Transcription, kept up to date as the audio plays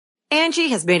Angie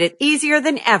has made it easier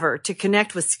than ever to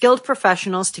connect with skilled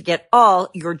professionals to get all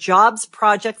your jobs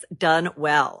projects done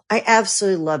well. I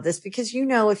absolutely love this because,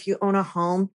 if you own a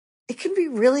home, it can be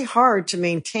really hard to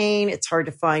maintain. It's hard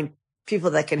to find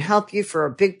people that can help you for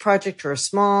a big project or a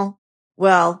small.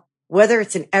 Well, whether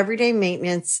it's in everyday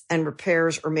maintenance and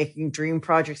repairs or making dream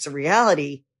projects a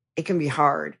reality, it can be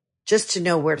hard just to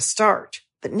know where to start.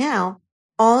 But now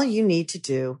all you need to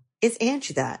do is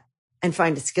Angie that and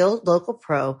find a skilled local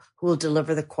pro who will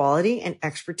deliver the quality and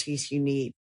expertise you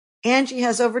need. Angie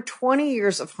has over 20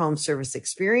 years of home service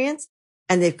experience,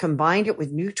 and they've combined it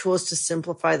with new tools to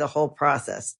simplify the whole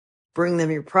process. Bring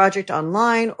them your project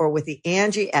online or with the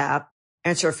Angie app,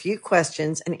 answer a few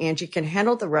questions, and Angie can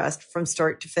handle the rest from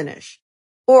start to finish.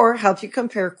 Or help you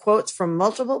compare quotes from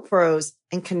multiple pros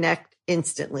and connect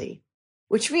instantly,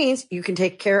 which means you can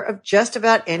take care of just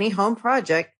about any home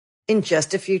project in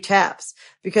just a few taps.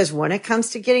 Because when it comes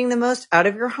to getting the most out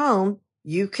of your home,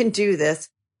 you can do this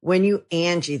when you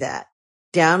Angie that.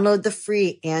 Download the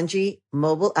free Angie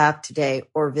mobile app today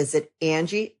or visit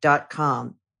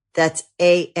Angie.com. That's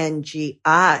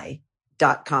ANGI.com.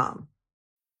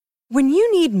 When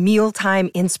you need mealtime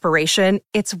inspiration,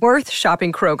 it's worth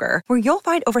shopping Kroger, where you'll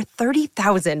find over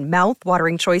 30,000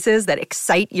 mouth-watering choices that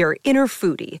excite your inner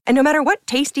foodie. And no matter what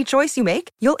tasty choice you make,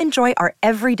 you'll enjoy our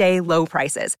everyday low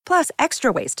prices, plus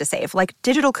extra ways to save, like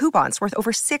digital coupons worth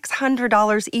over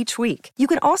 $600 each week. You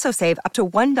can also save up to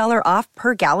 $1 off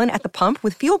per gallon at the pump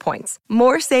with fuel points.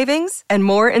 More savings and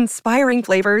more inspiring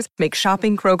flavors make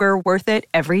shopping Kroger worth it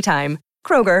every time.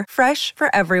 Kroger, fresh for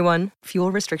everyone.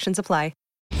 Fuel restrictions apply.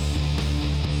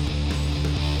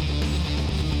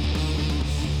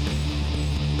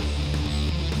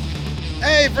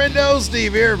 Hey, friendo,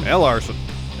 Steve here. Hey, Larson.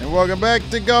 And welcome back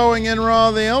to Going in Raw,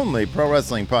 the only pro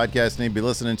wrestling podcast you need to be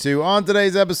listening to. On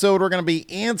today's episode, we're going to be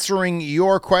answering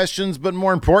your questions, but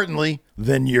more importantly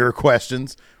than your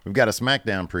questions, we've got a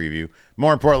SmackDown preview.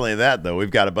 More importantly than that, though,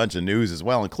 we've got a bunch of news as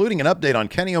well, including an update on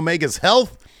Kenny Omega's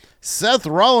health. Seth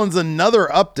Rollins, another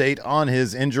update on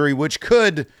his injury, which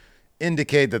could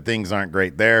indicate that things aren't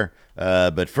great there.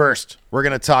 But first, we're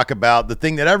going to talk about the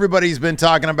thing that everybody's been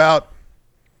talking about.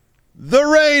 The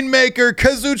Rainmaker,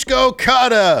 Kazuchika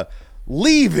Okada,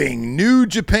 leaving New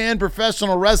Japan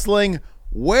Professional Wrestling.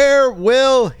 Where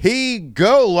will he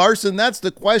go, Larson? That's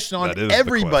the question on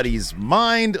everybody's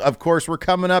mind. Of course, we're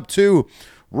coming up to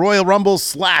Royal Rumble /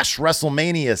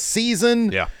 WrestleMania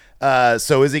season. Yeah.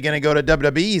 So is he going to go to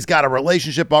WWE? He's got a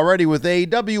relationship already with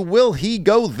AEW. Will he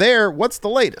go there? What's the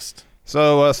latest?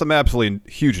 So some absolutely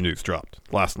huge news dropped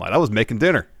last night. I was making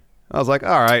dinner. I was like,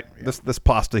 all right, this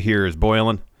pasta here is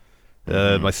boiling.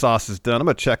 My sauce is done. I'm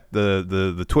going to check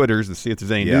the Twitters and see if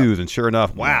there's any news. And sure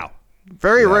enough, wow.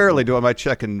 Very rarely do I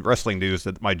check in wrestling news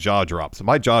that my jaw drops. And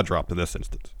my jaw dropped in this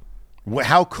instance.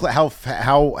 How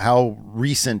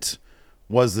recent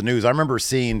was the news? I remember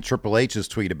seeing Triple H's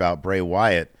tweet about Bray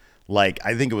Wyatt. Like,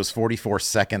 I think it was 44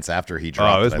 seconds after he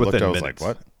dropped. Oh, it was within minutes. I was like,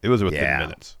 what? It was within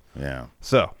minutes. Yeah.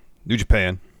 So, New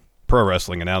Japan Pro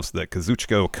Wrestling announced that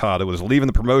Kazuchika Okada was leaving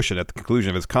the promotion at the conclusion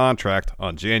of his contract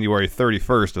on January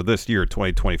 31st of this year,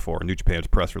 2024. New Japan's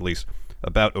press release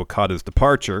about Okada's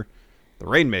departure, the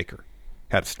Rainmaker,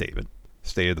 had a statement.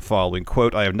 Stated the following,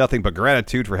 quote, "I have nothing but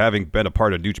gratitude for having been a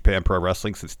part of New Japan Pro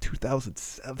Wrestling since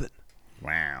 2007.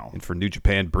 Wow. And for New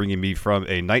Japan bringing me from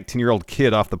a 19-year-old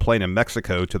kid off the plane in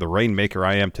Mexico to the Rainmaker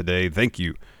I am today. Thank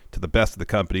you to the best of the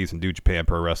companies in New Japan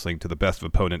Pro Wrestling, to the best of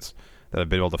opponents that I've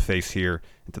been able to face here,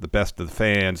 and to the best of the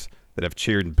fans that have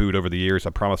cheered and booed over the years. I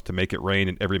promise to make it rain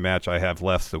in every match I have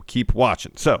left, so keep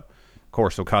watching." So, of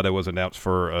course, Okada was announced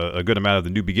for a good amount of the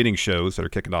New Beginning shows that are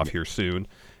kicking off here soon.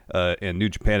 And New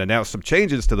Japan announced some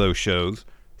changes to those shows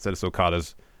since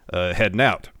Okada's heading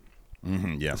out.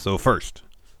 Yeah. So first,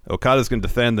 Okada's going to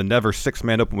defend the Never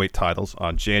six-man openweight titles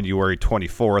on January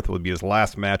 24th. It will be his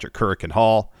last match at Kurikan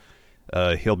Hall.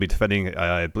 He'll be defending,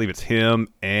 I believe it's him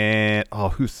and,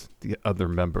 who's the other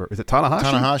member? Is it Tanahashi?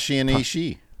 Tanahashi and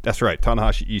Ishii. That's right.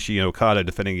 Tanahashi, Ishii, and Okada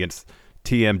defending against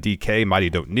TMDK, Mighty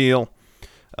Don't Kneel.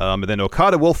 And then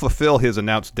Okada will fulfill his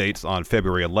announced dates on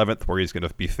February 11th, where he's going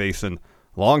to be facing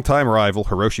longtime rival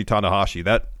Hiroshi Tanahashi.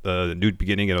 That New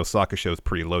Beginning in Osaka show is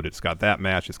pretty loaded. It's got that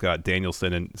match. It's got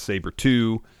Danielson and Sabre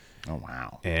 2. Oh,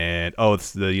 wow. And,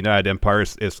 it's the United Empire.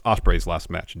 It's Ospreay's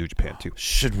last match in New Japan, too.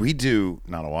 Should we do,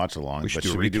 not a watch-along,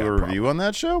 should we do a review on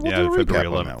that show? We'll do a February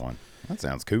recap 11th. on that one. That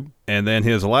sounds cool. And then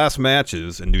his last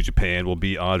matches in New Japan will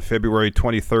be on February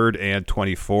 23rd and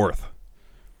 24th.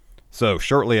 So,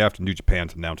 shortly after New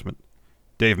Japan's announcement,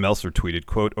 Dave Meltzer tweeted,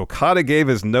 quote, "Okada gave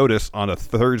his notice on a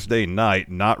Thursday night,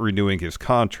 not renewing his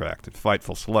contract." And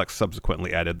Fightful Select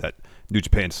subsequently added that New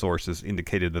Japan sources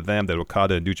indicated to them that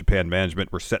Okada and New Japan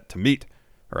management were set to meet,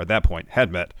 or at that point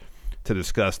had met, to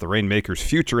discuss the Rainmaker's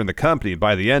future in the company. And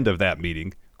by the end of that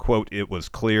meeting, quote, it was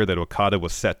clear that Okada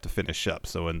was set to finish up.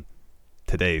 So in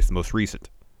today's most recent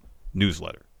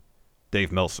newsletter,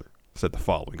 Dave Meltzer said the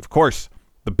following. Of course,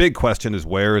 the big question is,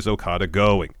 where is Okada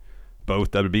going?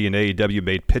 Both WWE and AEW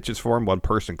made pitches for him. One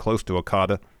person close to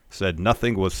Okada said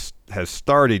nothing has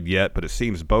started yet, but it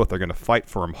seems both are going to fight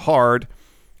for him hard.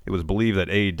 It was believed that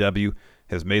AEW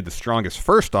has made the strongest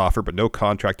first offer, but no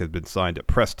contract has been signed at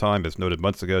press time. As noted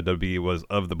months ago, WWE was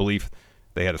of the belief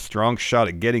they had a strong shot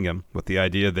at getting him, with the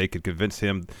idea they could convince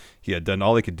him he had done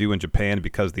all he could do in Japan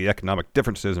because of the economic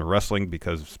differences in wrestling,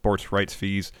 because sports rights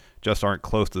fees just aren't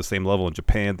close to the same level in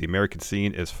Japan. The American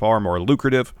scene is far more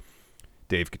lucrative.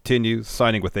 Dave continues,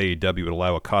 signing with AEW would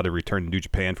allow Okada to return to New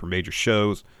Japan for major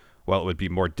shows, while it would be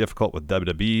more difficult with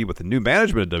WWE. With the new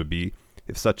management of WWE,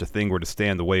 if such a thing were to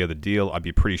stand in the way of the deal, I'd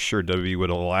be pretty sure WWE would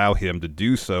allow him to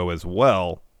do so as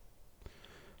well.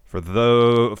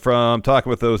 From talking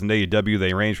with those in AEW,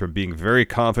 they range from being very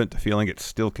confident to feeling it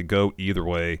still could go either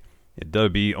way. In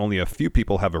WWE, only a few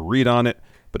people have a read on it,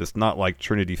 but it's not like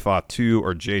Trinity Fatu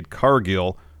or Jade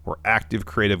Cargill, where active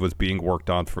creative was being worked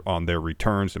on their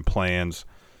returns and plans.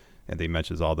 And they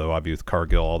mentions, although obviously with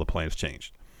Cargill, all the plans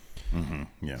changed. Mm-hmm,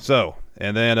 yeah. So,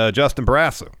 and then Justin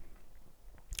Barrasso,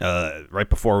 right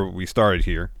before we started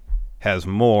here, has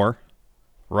more,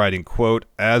 writing, quote,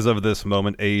 as of this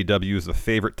moment, AEW is the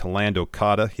favorite to land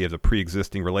Okada. He has a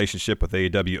pre-existing relationship with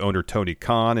AEW owner Tony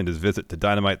Khan, and his visit to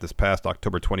Dynamite this past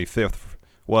October 25th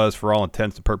was, for all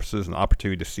intents and purposes, an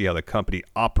opportunity to see how the company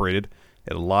operated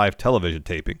at a live television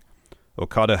taping.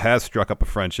 Okada has struck up a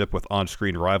friendship with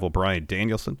on-screen rival Bryan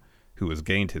Danielson, who has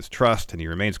gained his trust, and he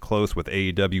remains close with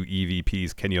AEW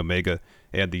EVPs Kenny Omega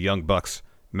and the Young Bucks,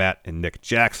 Matt and Nick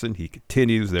Jackson. He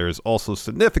continues, there is also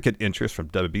significant interest from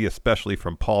WWE, especially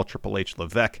from Paul Triple H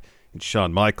Levesque and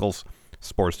Shawn Michaels.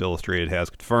 Sports Illustrated has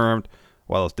confirmed.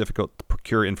 While it's difficult to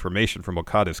procure information from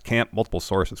Okada's camp, multiple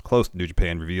sources close to New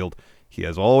Japan revealed he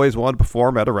has always wanted to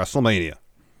perform at a WrestleMania.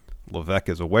 Levesque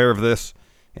is aware of this,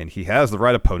 and he has the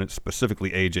right opponents,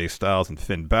 specifically AJ Styles and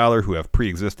Finn Balor, who have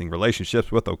pre-existing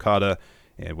relationships with Okada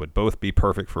and would both be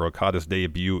perfect for Okada's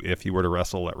debut if he were to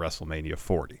wrestle at WrestleMania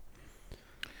 40.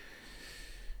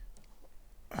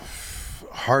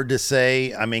 Hard to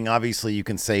say. I mean, obviously you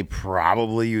can say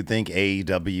probably you think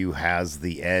AEW has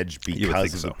the edge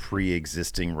because of the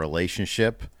pre-existing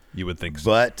relationship. You would think so.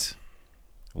 But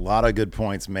a lot of good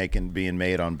points being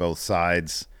made on both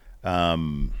sides.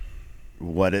 Only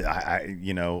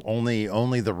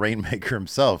the Rainmaker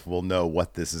himself will know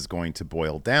what this is going to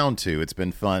boil down to. It's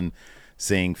been fun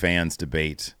seeing fans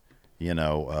debate,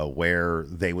 where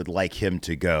they would like him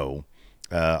to go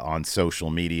on social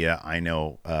media. I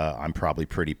know I'm probably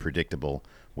pretty predictable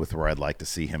with where I'd like to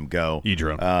see him go.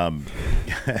 E-drone.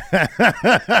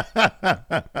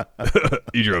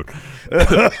 E-drone.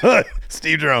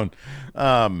 Steve Drone.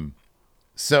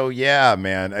 So yeah,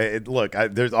 man.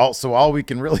 There's also all we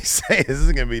can really say is this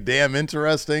is going to be damn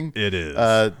interesting. It is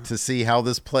to see how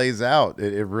this plays out.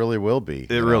 It really will be.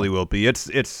 It really will be. It's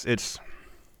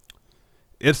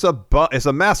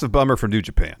a massive bummer for New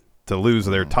Japan to lose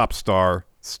their top star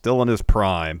still in his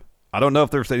prime. I don't know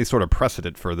if there's any sort of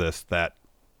precedent for this, that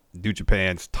New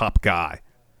Japan's top guy.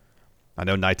 I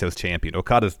know Naito's champion.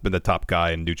 Okada's been the top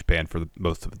guy in New Japan for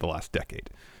most of the last decade.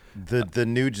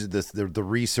 The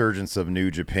resurgence of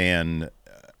New Japan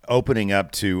opening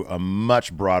up to a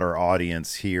much broader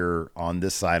audience here on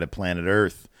this side of planet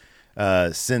Earth.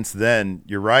 Since then,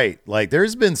 you're right. Like,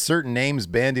 there's been certain names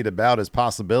bandied about as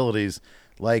possibilities,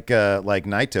 like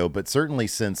Naito, but certainly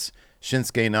since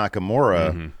Shinsuke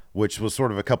Nakamura, which was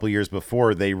sort of a couple years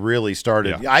before they really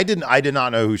started. Yeah. I did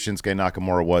not know who Shinsuke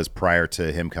Nakamura was prior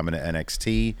to him coming to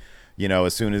NXT.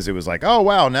 As soon as it was like, oh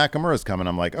wow, Nakamura's coming,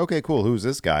 I'm like, okay, cool, who's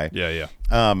this guy? Yeah.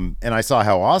 And I saw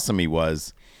how awesome he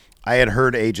was. I had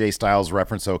heard AJ Styles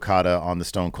reference Okada on the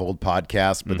Stone Cold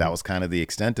podcast, but that was kind of the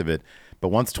extent of it. But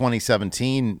once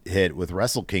 2017 hit with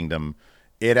Wrestle Kingdom,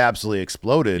 it absolutely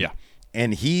exploded. Yeah.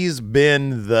 And he's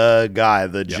been the guy,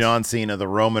 the John Cena, the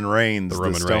Roman Reigns,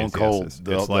 the Stone Cold,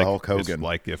 the Hulk Hogan. It's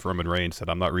like if Roman Reigns said,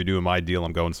 I'm not redoing my deal,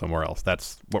 I'm going somewhere else.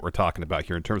 That's what we're talking about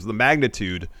here in terms of the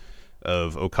magnitude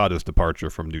of Okada's departure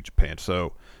from New Japan.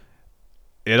 So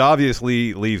it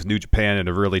obviously leaves New Japan in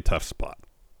a really tough spot.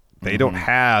 They don't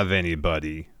have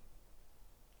anybody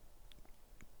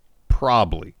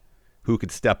probably who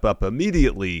could step up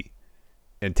immediately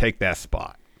and take that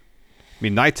spot. I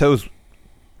mean, Naito's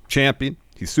champion.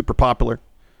 He's super popular.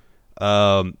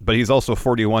 But he's also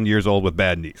 41 years old with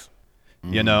bad knees.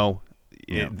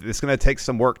 It's going to take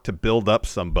some work to build up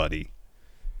somebody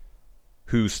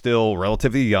who's still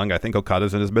relatively young. I think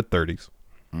Okada's in his mid-30s.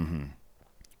 Mm-hmm.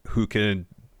 Who can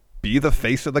be the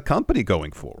face of the company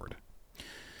going forward.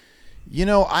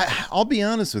 I'll be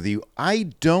honest with you. I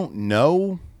don't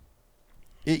know.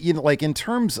 Like in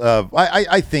terms of,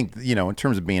 I think, in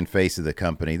terms of being face of the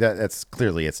company, that's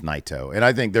clearly it's Naito. And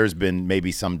I think there's been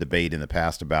maybe some debate in the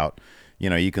past about,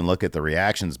 you can look at the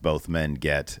reactions both men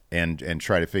get and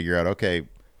try to figure out, okay,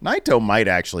 Naito might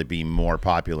actually be more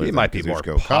popular. He might be more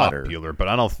popular,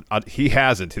 but he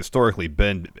hasn't historically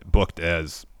been booked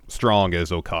as strong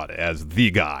as Okada, as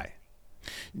the guy.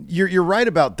 You're right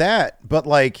about that, but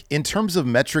like in terms of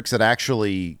metrics that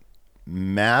actually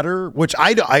matter, which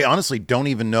I honestly don't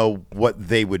even know what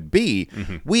they would be.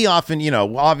 Mm-hmm. We often,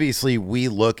 obviously we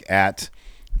look at,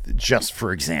 just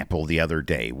for example, the other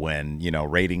day when,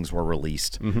 ratings were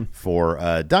released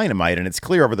for Dynamite, and it's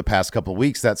clear over the past couple of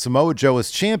weeks that Samoa Joe is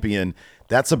champion.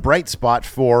 That's a bright spot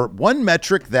for one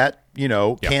metric that,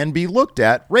 can be looked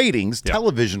at, ratings,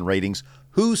 television ratings.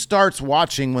 Who starts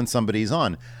watching when somebody's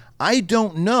on? I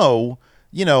don't know.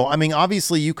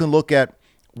 Obviously you can look at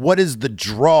what is the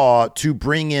draw to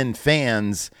bring in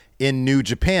fans in New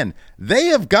Japan. They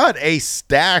have got a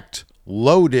stacked,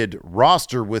 loaded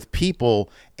roster with people,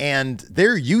 and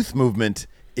their youth movement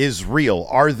is real.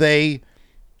 Are they,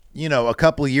 a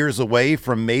couple of years away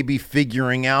from maybe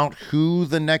figuring out who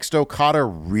the next Okada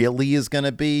really is going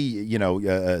to be,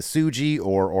 Tsuji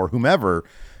or whomever?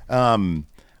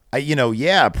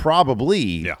 Probably.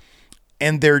 Yeah.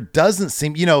 And there doesn't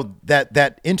seem,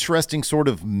 that interesting sort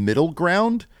of middle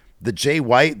ground, the Jay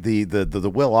White, the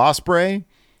Will Ospreay,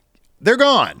 they're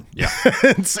gone. Yeah.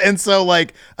 and so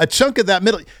like a chunk of that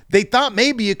middle, they thought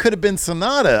maybe it could have been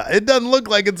Sonata. It doesn't look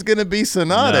like it's going to be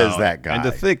Sonata as that guy. And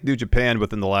to think New Japan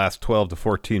within the last 12 to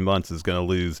 14 months is going to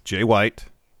lose Jay White,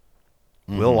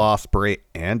 Will Ospreay,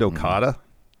 and Okada.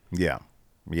 Yeah.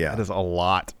 Yeah. That is a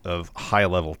lot of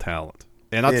high-level talent.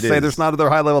 And not to say there's not other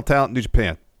high-level talent in New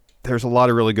Japan. There's a lot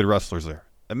of really good wrestlers there.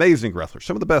 Amazing wrestlers.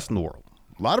 Some of the best in the world.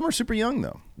 A lot of them are super young,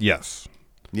 though. Yes.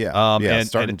 Yeah.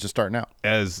 Just starting out.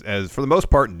 As for the most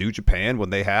part, New Japan,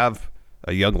 when they have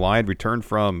a young lion return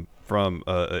from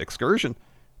excursion,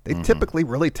 they typically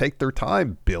really take their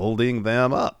time building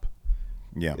them up.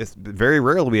 Yeah. It's very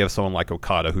rarely we have someone like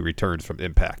Okada who returns from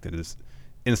Impact and is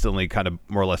instantly kind of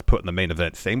more or less put in the main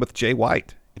event. Same with Jay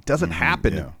White. It doesn't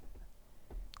happen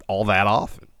all that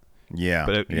often. Yeah.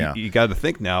 But you got to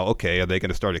think now, okay, are they going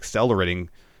to start accelerating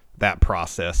that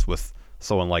process with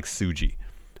someone like Tsuji,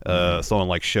 someone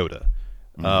like Shota,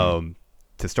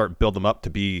 to start build them up to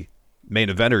be main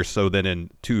eventers so then in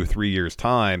 2 or 3 years'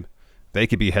 time, they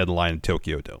could be headlining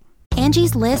Tokyo Dome.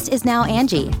 Angie's List is now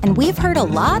Angie, and we've heard a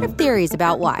lot of theories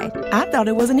about why. I thought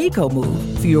it was an eco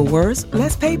move. Fewer words,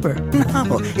 less paper.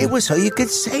 No, it was so you could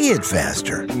say it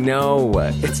faster. No,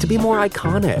 it's to be more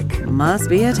iconic. Must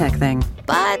be a tech thing.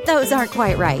 But those aren't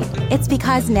quite right. It's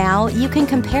because now you can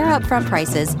compare upfront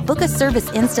prices, book a service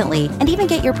instantly, and even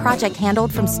get your project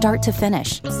handled from start to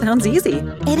finish. Sounds easy.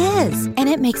 It is, and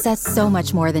it makes us so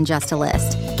much more than just a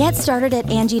list. Get started at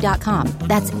Angie.com.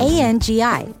 That's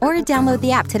ANGI, or download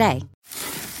the app today.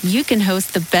 You can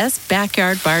host the best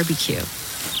backyard barbecue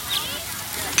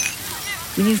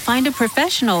when you find a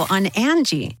professional on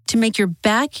Angie to make your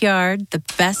backyard the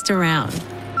best around.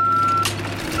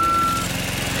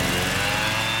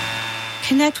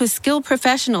 Connect with skilled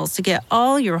professionals to get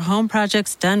all your home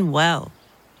projects done well.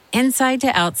 Inside to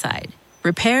outside,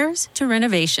 repairs to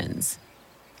renovations.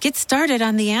 Get started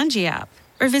on the Angie app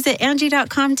or visit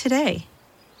Angie.com today.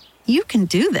 You can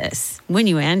do this when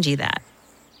you Angie that.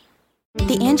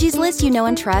 The Angie's List you know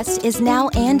and trust is now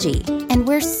Angie, and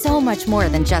we're so much more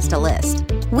than just a list.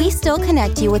 We still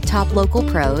connect you with top local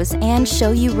pros and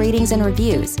show you ratings and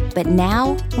reviews, but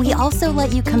now we also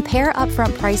let you compare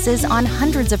upfront prices on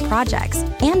hundreds of projects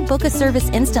and book a service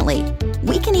instantly.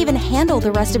 We can even handle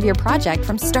the rest of your project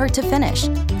from start to finish.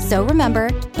 So remember,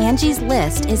 Angie's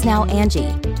List is now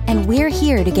Angie, and we're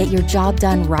here to get your job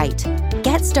done right.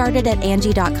 Get started at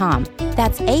Angie.com.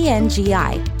 That's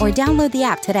ANGI, or download the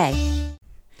app today.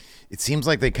 It seems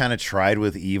like they kind of tried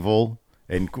with Evil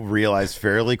and realized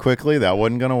fairly quickly that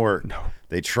wasn't going to work. No.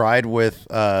 They tried with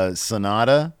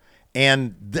Sonata,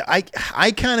 and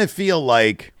I kind of feel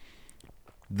like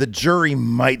the jury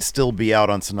might still be out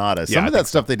on Sonata. Some of that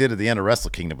stuff they did at the end of Wrestle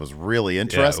Kingdom was really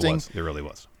interesting. Yeah, it really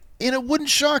was. And it wouldn't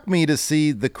shock me to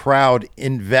see the crowd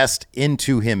invest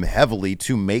into him heavily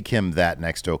to make him that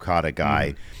next Okada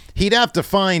guy. He'd have to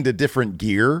find a different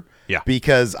gear. Yeah.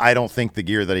 Because I don't think the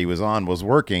gear that he was on was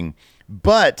working.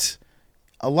 But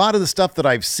a lot of the stuff that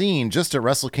I've seen just at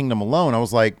Wrestle Kingdom alone, I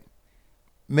was like,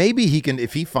 maybe he can,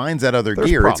 if he finds that other There's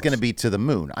gear, promise. it's going to be to the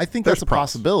moon. I think There's that's a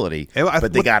promise. possibility, And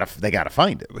but they gotta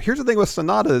find it. Here's the thing with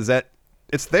Sonata is that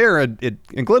it's there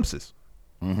in glimpses.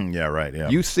 Mm-hmm. Yeah, right. Yeah,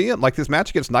 You see it like this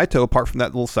match against Naito. Apart from that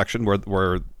little section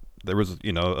where there was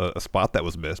a spot that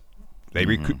was missed,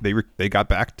 they got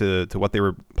back to what they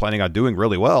were planning on doing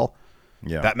really well.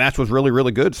 Yeah, that match was really,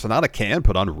 really good. Sonata can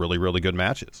put on really, really good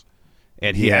matches.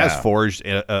 And he has forged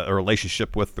a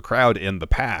relationship with the crowd in the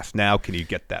past. Now, can he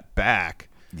get that back?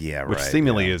 Yeah, which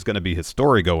seemingly is going to be his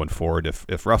story going forward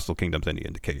if Wrestle Kingdom's any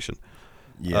indication.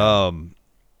 Yeah.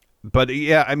 But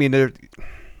yeah, I mean,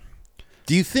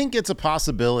 do you think it's a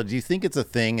possibility? Do you think it's a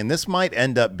thing? And this might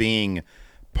end up being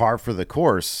par for the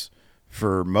course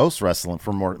for most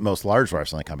most large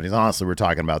wrestling companies. Honestly, we're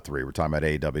talking about three. We're talking about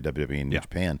AEW, WWE, and New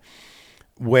Japan,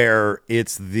 where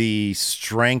it's the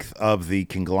strength of the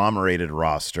conglomerated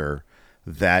roster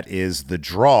that is the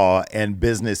draw, and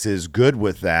business is good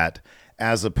with that,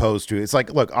 as opposed to, it's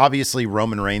like, look, obviously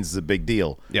Roman Reigns is a big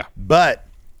deal. Yeah. But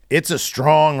it's a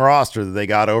strong roster that they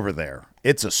got over there.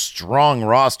 It's a strong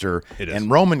roster, and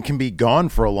Roman can be gone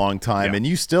for a long time, and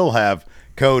you still have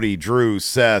Cody, Drew,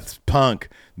 Seth, Punk,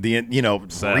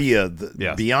 Rhea,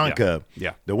 Bianca.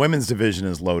 Yeah. The women's division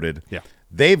is loaded. Yeah.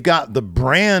 They've got, the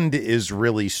brand is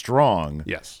really strong.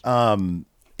 Yes. And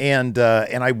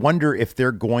I wonder if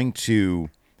they're going to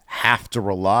have to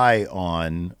rely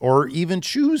on, or even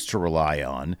choose to rely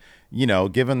on,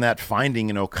 given that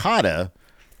finding an Okada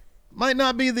might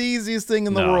not be the easiest thing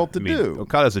in the world to do.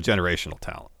 Okada's a generational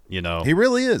talent, He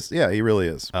really is. Yeah, he really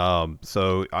is.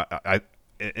 So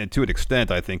and to an extent,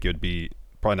 I think it would be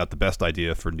probably not the best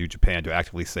idea for New Japan to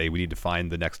actively say we need to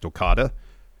find the next Okada.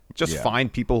 Just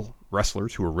find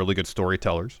wrestlers who are really good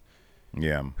storytellers,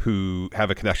 who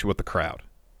have a connection with the crowd,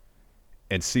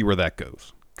 and see where that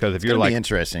goes. Because if you're like,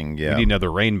 interesting, you need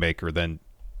another Rainmaker, then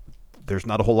there's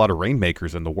not a whole lot of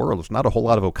Rainmakers in the world. There's not a whole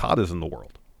lot of Okadas in the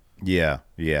world. Yeah.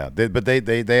 But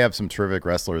they have some terrific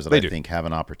wrestlers that I think have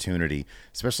an opportunity,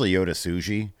 especially Yota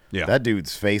Tsuji. Yeah, that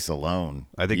dude's face alone,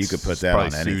 I think you could put that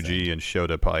on anything. Tsuji and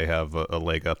Shota probably have a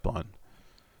leg up on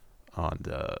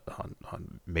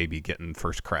maybe getting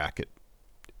first crack at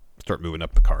start moving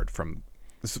up the card from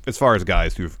as far as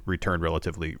guys who've returned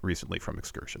relatively recently from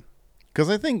excursion. Because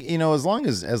I think as long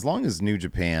as New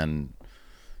Japan,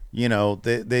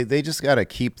 they just got to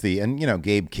keep and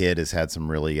Gabe Kidd has had some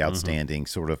really outstanding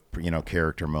sort of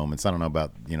character moments. I don't know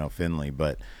about Finlay,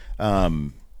 but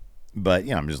I'm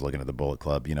just looking at the Bullet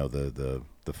Club, the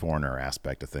foreigner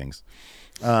aspect of things.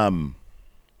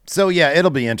 So yeah,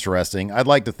 it'll be interesting. I'd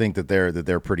like to think that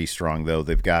they're pretty strong though.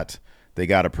 They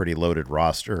got a pretty loaded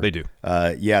roster. They do.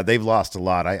 They've lost a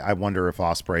lot. I wonder if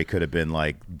Ospreay could have been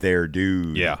like their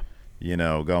dude. Yeah.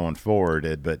 Going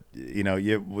forward. But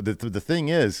the thing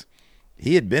is,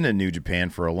 he had been in New Japan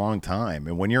for a long time,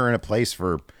 and when you're in a place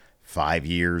for 5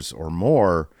 years or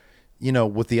more,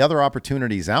 with the other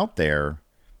opportunities out there,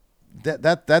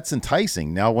 that's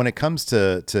enticing. Now, when it comes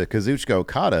to Kazuchika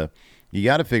Okada, you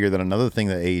got to figure that another thing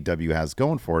that AEW has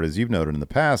going for it, as you've noted in the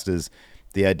past, is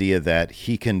the idea that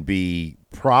he can be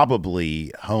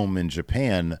probably home in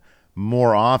Japan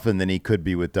more often than he could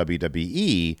be with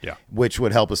WWE, which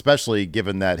would help, especially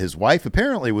given that his wife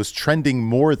apparently was trending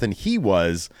more than he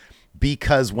was,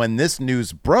 because when this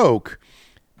news broke,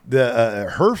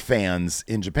 her fans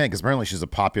in Japan, because apparently she's a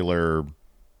popular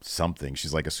something,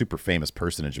 she's like a super famous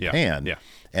person in Japan,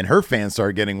 and her fans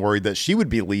started getting worried that she would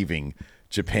be leaving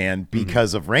Japan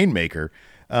because of Rainmaker.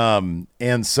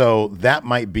 And so that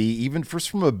might be, even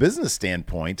from a business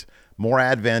standpoint, more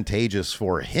advantageous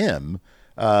for him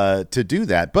to do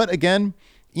that. But again,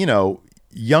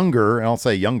 younger, and I'll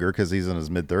say younger because he's in his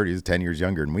mid-30s, 10 years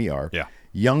younger than we are. Yeah.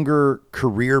 Younger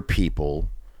career people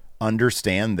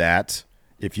understand that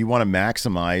if you want to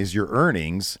maximize your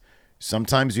earnings,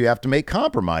 sometimes you have to make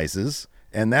compromises,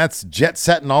 and that's jet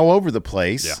setting all over the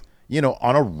place,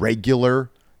 on a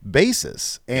regular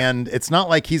basis. And it's not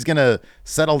like he's going to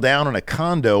settle down in a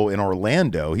condo in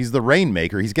Orlando. He's the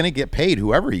Rainmaker. He's going to get paid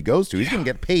whoever he goes to. He's going to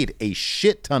get paid a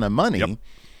shit ton of money.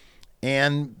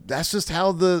 And that's just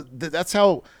how that's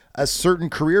how a certain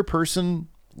career person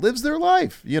lives their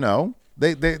life.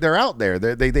 They're out there.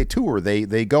 They tour.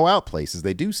 They go out places.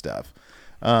 They do stuff.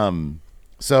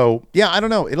 So yeah, I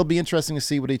don't know. It'll be interesting to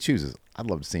see what he chooses. I'd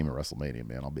love to see him at WrestleMania,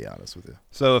 man. I'll be honest with you.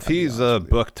 So if he's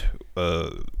booked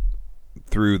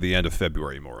through the end of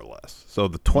February, more or less. So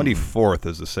the 24th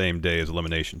is the same day as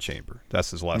Elimination Chamber.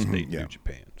 That's his last date in New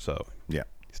Japan. So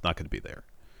he's not going to be there.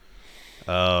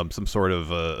 Some sort of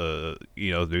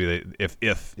maybe if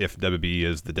WWE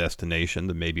is the destination,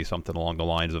 then maybe something along the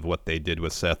lines of what they did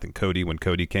with Seth and Cody when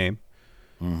Cody came.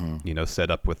 Set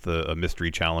up with a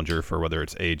mystery challenger for whether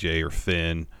it's AJ or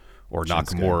Finn or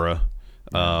Nakamura,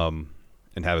 and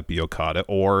have it be Okada.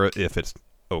 Or if it's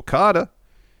Okada,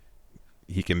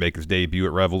 he can make his debut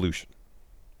at Revolution.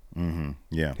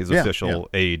 Yeah. His official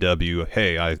AEW,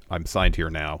 hey, I'm signed here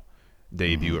now,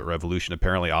 debut at Revolution.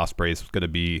 Apparently Ospreay's going to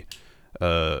be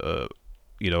 100%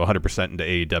 into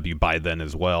AEW by then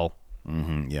as well.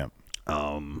 Yeah.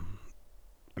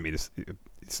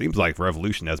 It seems like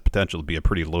Revolution has potential to be a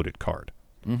pretty loaded card.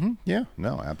 Yeah.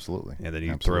 No, absolutely. And then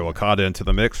you throw Okada into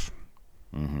the mix.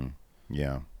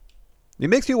 Yeah. It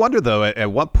makes you wonder, though,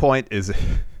 at what point is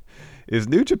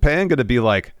New Japan going to be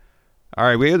like, all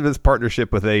right, we have this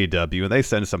partnership with AEW, and they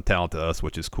send some talent to us,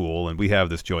 which is cool, and we have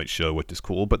this joint show, which is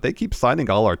cool, but they keep signing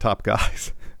all our top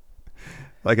guys.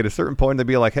 Like, at a certain point, they'd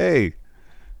be like, hey.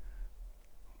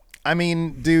 I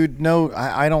mean, dude, no,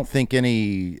 I don't think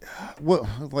any. What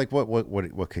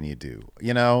can you do?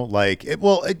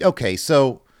 Okay,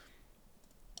 so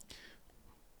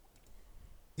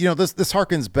this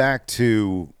harkens back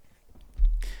to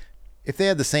if they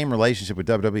had the same relationship with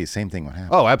WWE, same thing would happen.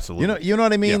 Oh, absolutely. You know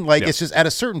what I mean? It's just at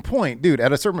a certain point, dude.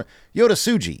 At a certain Yota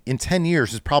Tsuji in 10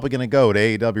 years is probably going to go to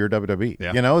AEW or WWE.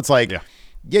 Yeah. It's like.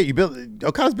 Yeah,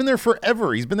 Okada's been there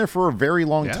forever. He's been there for a very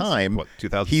long time. What,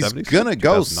 2070s? He's going to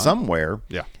go somewhere.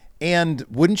 Yeah. And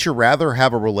wouldn't you rather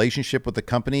have a relationship with the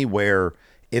company where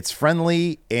it's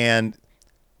friendly, and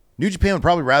New Japan would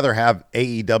probably rather have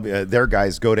AEW, their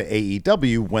guys go to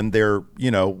AEW when they're,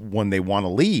 when they want to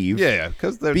leave. Yeah,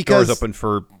 because the door's open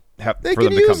for them to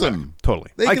come back.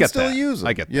 Totally. They can get still use them.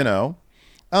 I get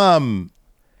that.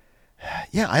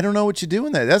 Yeah, I don't know what you do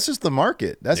in that. That's just the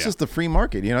market. That's just the free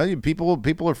market.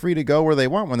 People are free to go where they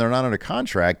want when they're not under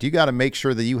contract. You got to make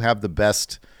sure that you have the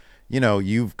best,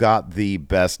 you've got the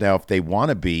best. Now, if they want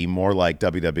to be more like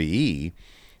WWE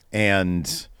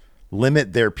and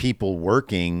limit their people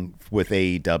working with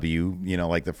AEW,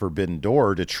 like the Forbidden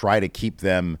Door, to try to keep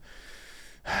them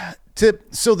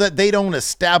so that they don't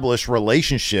establish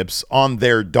relationships on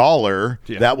their dollar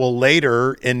that will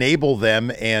later enable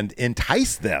them and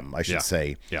entice them, I should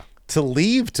say, to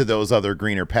leave to those other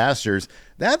greener pastures.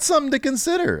 That's something to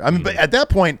consider. I mean, but at that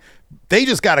point, they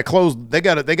just got to close. They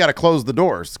got to close the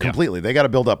doors completely. They got to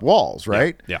build up walls,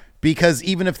 right? Yeah. Because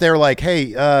even if they're like,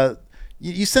 hey,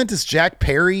 you sent us Jack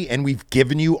Perry and we've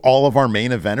given you all of our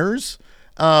main eventers.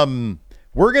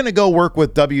 We're going to go work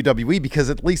with WWE because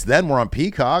at least then we're on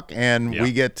Peacock and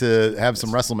we get to have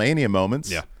some WrestleMania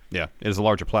moments. Yeah. It is a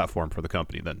larger platform for the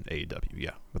company than AEW.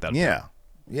 Yeah. Without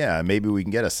Yeah. Maybe we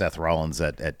can get a Seth Rollins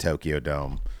at Tokyo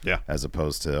Dome. Yeah. As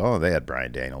opposed to, they had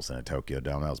Bryan Danielson at Tokyo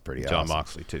Dome. That was pretty awesome. John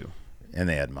Moxley, too. And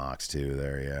they had Mox, too,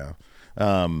 there,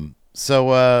 yeah.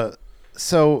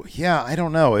 So yeah, I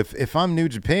don't know. If I'm New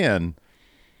Japan,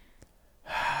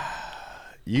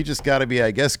 you just got to be,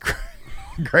 I guess,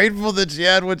 grateful that you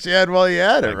had what you had while you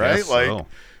had it, right? So.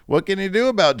 What can you do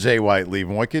about Jay White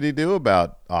leaving? What can you do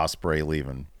about Ospreay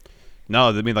leaving? No,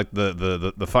 I mean, like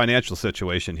the financial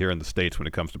situation here in the States when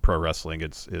it comes to pro wrestling,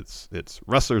 it's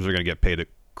wrestlers are going to get paid a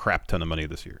crap ton of money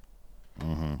this year.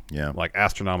 Yeah, like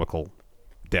astronomical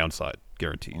downside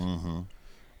guarantees.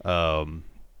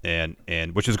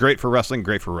 And which is great for wrestling,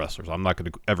 great for wrestlers. I'm not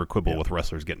going to ever quibble with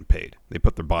wrestlers getting paid. They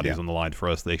put their bodies on the line for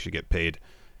us. They should get paid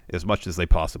as much as they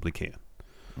possibly can.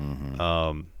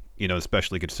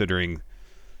 Especially considering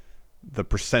the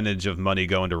percentage of money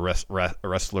going to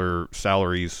wrestler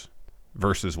salaries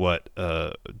versus what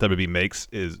WWE makes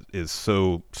is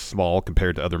so small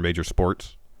compared to other major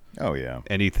sports. Oh yeah.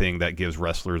 Anything that gives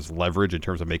wrestlers leverage in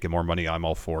terms of making more money, I'm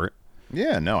all for it.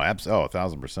 Yeah, no,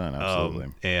 1,000%,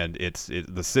 absolutely. And it's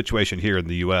the situation here in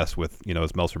the U.S. with,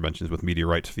 as Meltzer mentions, with media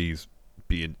rights fees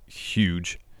being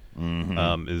huge,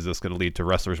 is this going to lead to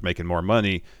wrestlers making more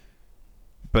money?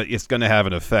 But it's going to have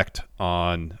an effect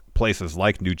on places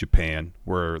like New Japan,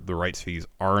 where the rights fees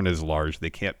aren't as large. They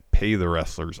can't pay the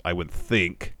wrestlers, I would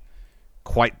think,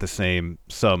 quite the same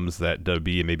sums that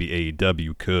WWE and maybe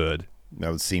AEW could.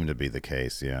 That would seem to be the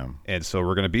case, yeah. And so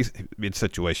we're going to be in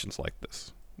situations like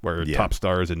this, where top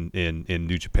stars in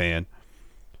New Japan,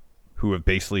 who have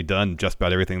basically done just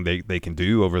about everything they can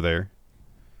do over there,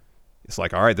 it's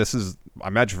like, all right, I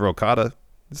imagine for Okada,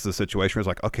 this is a situation where it's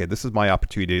like, okay, this is my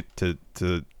opportunity to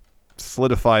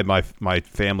solidify my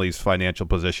family's financial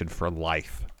position for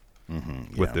life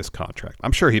with this contract.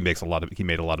 I'm sure he made a lot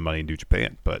of money in New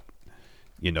Japan, but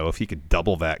if he could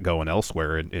double that going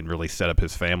elsewhere and really set up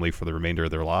his family for the remainder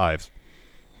of their lives,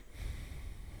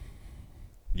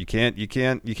 you can't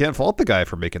fault the guy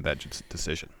for making that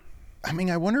decision. I mean,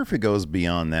 I wonder if it goes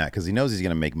beyond that, because he knows he's going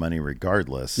to make money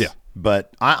regardless. Yeah.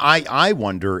 But I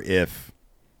wonder if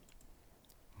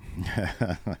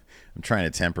I'm trying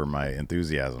to temper my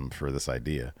enthusiasm for this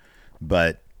idea.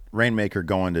 But Rainmaker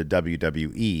going to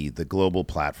WWE, the global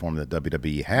platform that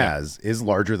WWE has, is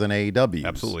larger than AEW.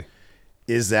 Absolutely.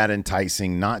 Is that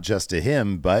enticing not just to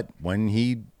him, but when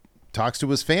he talks to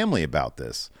his family about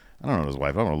this? I don't know his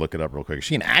wife. I'm going to look it up real quick. Is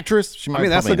she an actress? She might.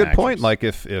 That's a good point. Like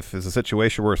if it's a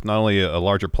situation where it's not only a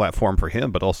larger platform for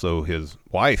him, but also his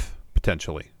wife,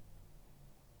 potentially.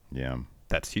 Yeah.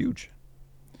 That's huge.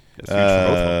 It's huge for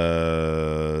both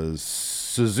of them.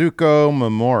 Suzuko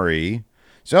Momori.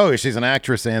 So she's an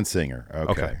actress and singer.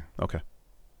 Okay.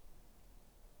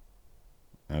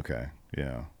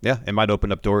 Yeah. Yeah, it might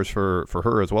open up doors for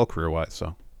her as well, career-wise.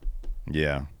 So.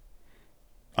 Yeah.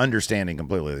 Understanding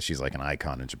completely that she's like an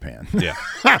icon in Japan. Yeah.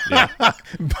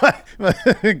 but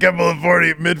a couple of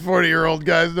mid 40-year-old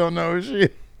guys don't know who she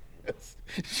is.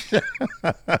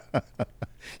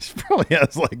 She probably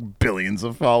has like billions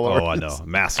of followers. Oh, I know.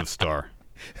 Massive star.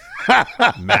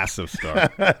 Massive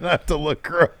star. I have to look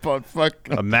her up on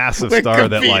fucking a massive star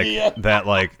that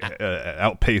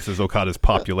outpaces Okada's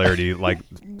popularity like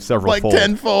several like fold.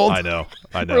 Tenfold. I know.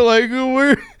 We're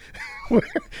like,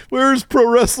 where's pro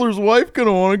wrestler's wife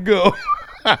gonna want to go?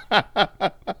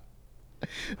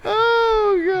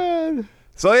 Oh God.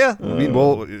 So yeah, I mean,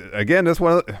 well, again, this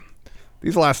one,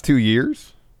 these last 2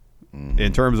 years,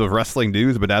 in terms of wrestling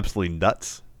news, have been absolutely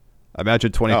nuts. I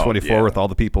imagine 2024 with all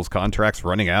the people's contracts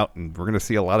running out, and we're going to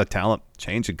see a lot of talent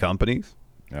changing companies.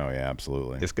 Oh yeah,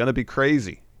 absolutely. It's going to be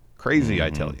crazy, I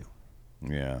tell you.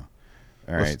 Yeah.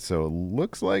 All right. So it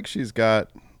looks like she's got.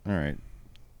 All right.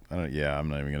 I'm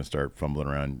not even going to start fumbling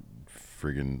around.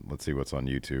 Friggin', let's see what's on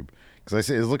YouTube. Because I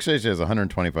see it looks like she has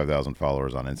 125,000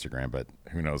 followers on Instagram, but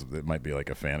who knows? It might be like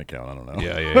a fan account. I don't know.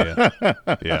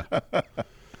 Yeah.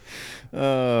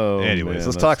 Oh. Anyways, man,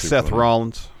 let's talk Seth funny.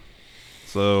 Rollins.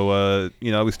 So,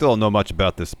 we still don't know much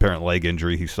about this apparent leg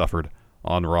injury he suffered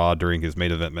on Raw during his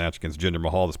main event match against Jinder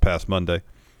Mahal this past Monday.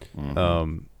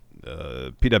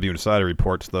 PW Insider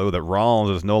reports, though, that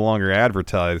Rollins is no longer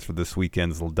advertised for this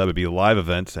weekend's WWE live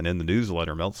events, and in the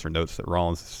newsletter, Meltzer notes that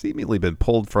Rollins has seemingly been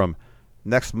pulled from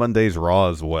next Monday's Raw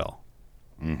as well.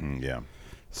 Yeah.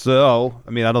 So,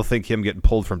 I mean, I don't think him getting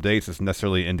pulled from dates is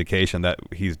necessarily an indication that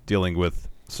he's dealing with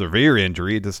severe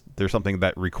injury. There's something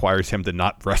that requires him to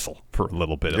not wrestle for a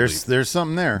little bit. There's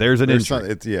something there. There's an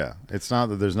injury. It's not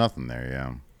that there's nothing there.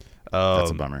 Yeah.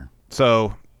 That's a bummer.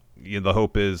 So, the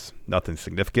hope is nothing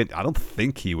significant. I don't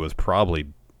think he was probably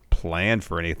planned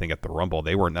for anything at the Rumble.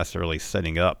 They weren't necessarily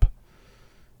setting up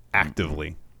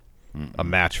actively a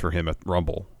match for him at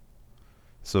Rumble.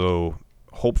 So,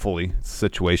 hopefully,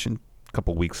 situation, a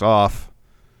couple weeks off,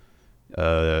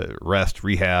 rest,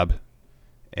 rehab,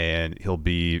 and he'll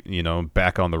be,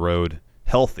 back on the road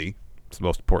healthy. It's the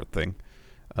most important thing.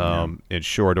 In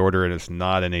short order, and it's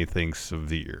not anything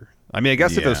severe. I mean, I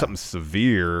guess if it was something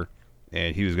severe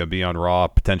and he was going to be on Raw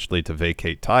potentially to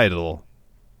vacate title,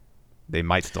 they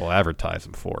might still advertise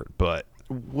him for it. But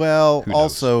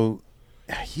also,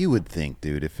 you would think,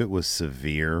 dude, if it was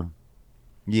severe,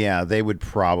 they would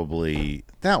probably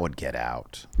that would get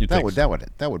out.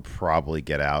 That would probably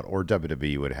get out, or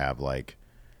WWE would have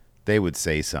they would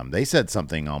say something. They said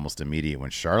something almost immediate when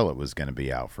Charlotte was going to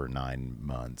be out for 9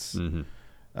 months. And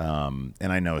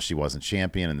I know she wasn't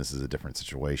champion, and this is a different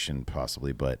situation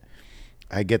possibly, but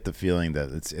I get the feeling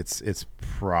that it's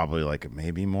probably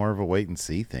maybe more of a wait and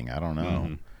see thing. I don't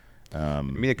know. I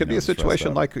mean, it could be a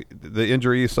situation like the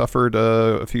injury he suffered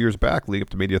a few years back, leading up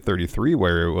to Mania 33,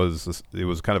 where it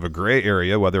was kind of a gray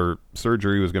area whether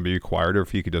surgery was going to be required or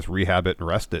if he could just rehab it and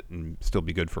rest it and still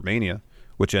be good for Mania,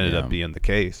 which ended up being the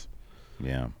case.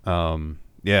 Yeah.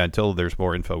 Until there's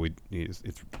more info, it's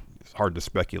hard to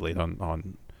speculate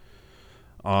on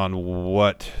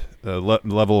what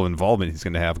level of involvement he's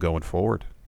going to have going forward.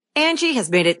 Angie has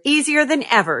made it easier than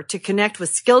ever to connect with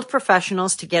skilled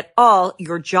professionals to get all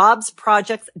your jobs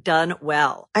projects done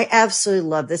well. I absolutely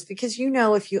love this because,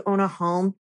 if you own a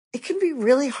home, it can be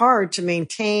really hard to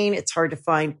maintain. It's hard to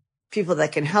find people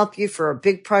that can help you for a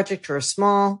big project or a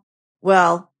small.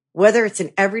 Well, whether it's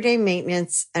in everyday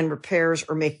maintenance and repairs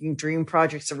or making dream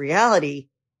projects a reality,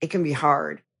 it can be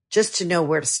hard just to know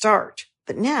where to start.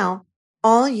 But now,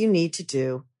 all you need to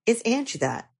do is Angie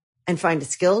that and find a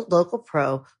skilled local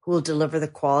pro who will deliver the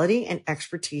quality and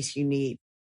expertise you need.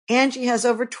 Angie has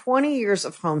over 20 years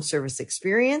of home service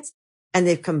experience, and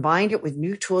they've combined it with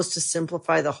new tools to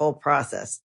simplify the whole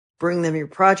process. Bring them your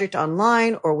project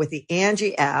online or with the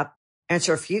Angie app.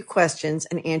 Answer a few questions,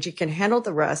 and Angie can handle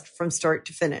the rest from start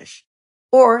to finish.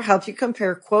 Or help you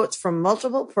compare quotes from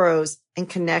multiple pros and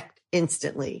connect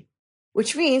instantly.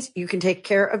 Which means you can take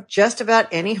care of just about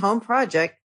any home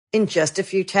project in just a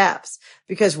few taps.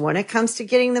 Because when it comes to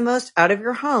getting the most out of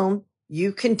your home,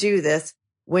 you can do this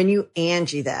when you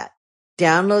Angie that.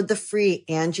 Download the free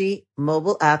Angie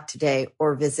mobile app today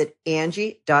or visit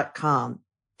Angie.com.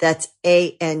 That's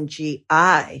ANGI.com.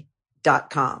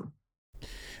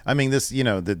 I mean, this, they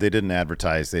didn't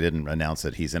advertise. They didn't announce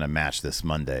that he's in a match this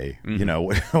Monday,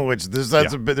 which there's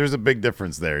a big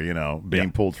difference there,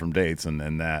 being pulled from dates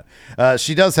and that.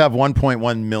 She does have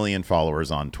 1.1 million followers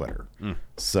on Twitter.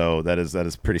 So that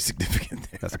is pretty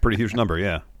significant there. That's a pretty huge number,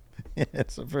 yeah.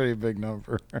 It's a pretty big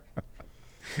number.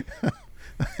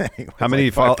 How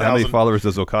many followers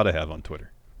does Okada have on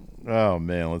Twitter? Oh,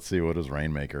 man. Let's see. What does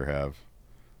Rainmaker have?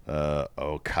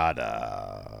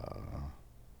 Okada.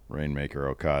 Rainmaker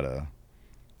Okada.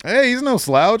 Hey, he's no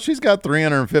slouch. He's got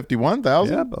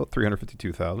 351,000. Yeah, about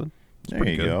 352,000. There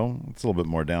you go. It's a little bit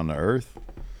more down to earth.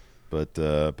 But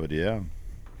yeah.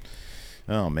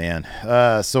 Oh, man.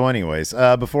 So anyways,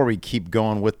 before we keep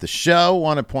going with the show,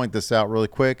 want to point this out really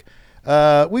quick.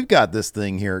 We've got this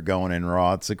thing here going in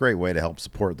Raw. It's a great way to help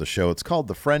support the show. It's called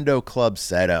the Friendo Club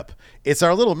Setup. It's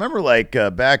our little, remember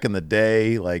back in the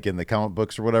day, like in the comic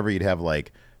books or whatever, you'd have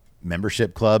like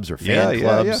membership clubs or fan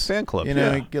clubs. Yeah, fan clubs.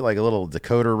 You get like a little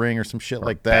Dakota ring or some shit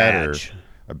like that. Badge. Or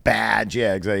a badge.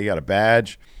 Yeah, exactly. You got a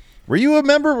badge. Were you a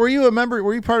member? Were you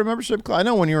part of a membership club? I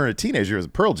know when you were a teenager, you was a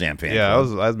Pearl Jam fan club. Yeah, I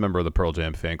was a member of the Pearl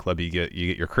Jam fan club. You get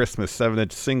your Christmas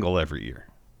 7-inch single every year.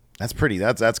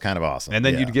 That's kind of awesome. And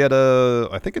then you'd get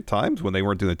I think at times when they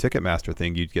weren't doing the Ticketmaster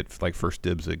thing, you'd get like first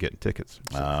dibs at getting tickets.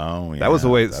 So that was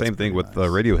the same thing with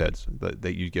Radioheads.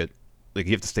 That you get, like,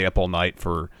 you have to stay up all night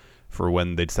for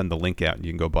when they'd send the link out and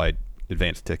you can go buy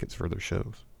advanced tickets for their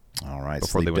shows. All right,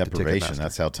 sleep deprivation.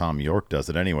 That's how Tom York does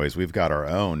it. Anyways, we've got our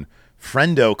own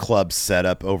Friendo Club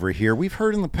setup over here. We've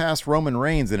heard in the past Roman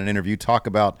Reigns in an interview talk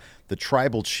about the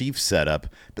Tribal Chief setup,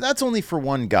 but that's only for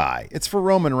one guy. It's for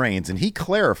Roman Reigns, and he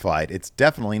clarified it's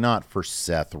definitely not for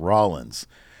Seth Rollins.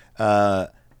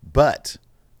 But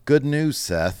good news,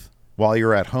 Seth. While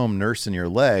you're at home nursing your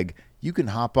leg, you can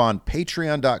hop on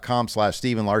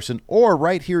patreon.com/Steven Larson or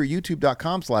right here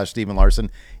youtube.com/Steven Larson.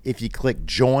 If you click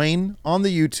join on the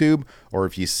YouTube or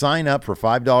if you sign up for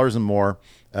 $5 and more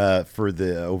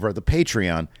over at the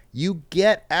Patreon, you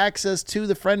get access to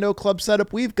the Friendo Club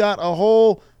setup. We've got a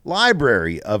whole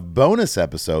library of bonus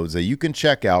episodes that you can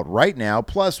check out right now,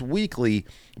 plus weekly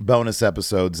bonus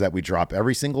episodes that we drop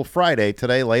every single Friday.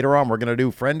 Today, later on, we're going to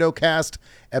do Friendo Cast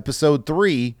episode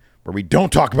 3, where we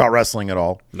don't talk about wrestling at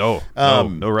all. No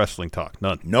wrestling talk.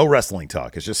 None. No wrestling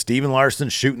talk. It's just Steven Larson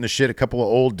shooting the shit, a couple of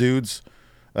old dudes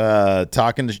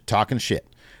talking shit.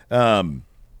 And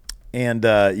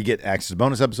you get access to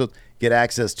bonus episodes, get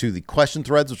access to the question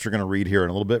threads, which we're going to read here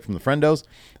in a little bit from the Friendos.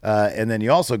 And then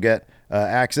you also get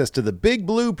access to the Big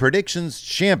Blue Predictions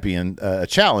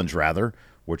Challenge,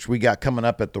 which we got coming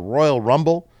up at the Royal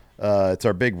Rumble. It's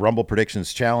our big Rumble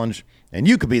Predictions Challenge. And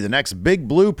you could be the next Big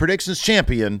Blue Predictions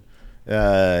champion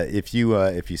if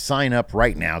you sign up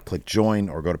right now. Click join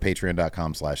or go to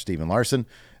patreon.com/Steven Larson.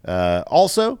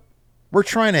 Also, we're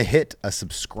trying to hit a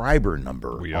subscriber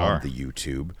number on the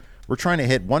YouTube. We're trying to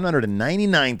hit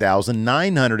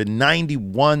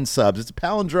 199,991 subs. It's a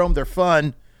palindrome. They're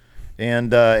fun.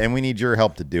 And we need your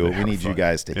help to do it. We need you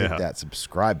guys to hit that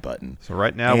subscribe button. So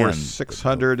right now we're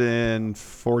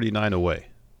 649 away.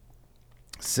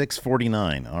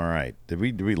 649. All right. Did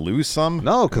we lose some?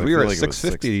 No, because we were at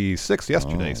 656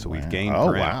 yesterday, so we've gained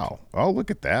ground. Wow. Oh, look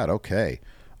at that. Okay.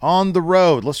 On the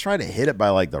road. Let's try to hit it by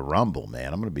like the Rumble,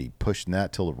 man. I'm going to be pushing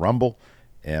that till the Rumble.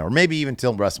 Or maybe even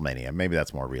till WrestleMania. Maybe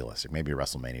that's more realistic. Maybe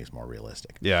WrestleMania is more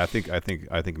realistic. Yeah, I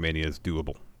think Mania is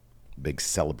doable. Big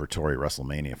celebratory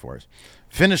WrestleMania for us.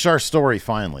 Finish our story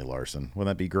finally, Larson.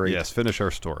 Wouldn't that be great? Yes, finish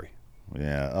our story.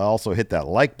 Yeah. Also hit that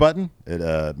like button.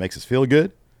 It makes us feel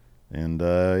good. And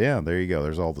there you go.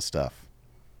 There's all the stuff.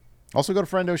 Also go to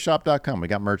friendoshop.com. We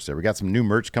got merch there. We got some new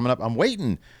merch coming up. I'm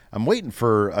waiting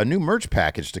for a new merch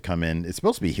package to come in. It's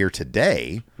supposed to be here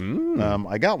today.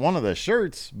 I got one of the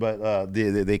shirts, but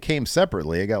they came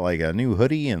separately. I got like a new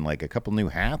hoodie and like a couple new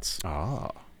hats.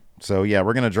 So yeah,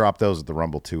 we're going to drop those at the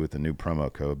Rumble too with the new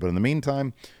promo code. But in the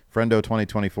meantime, Friendo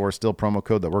 2024 still promo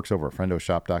code that works over at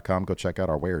friendoshop.com. Go check out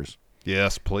our wares.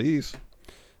 Yes, please.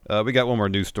 We got one more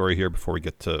news story here before we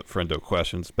get to Friendo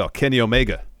questions about Kenny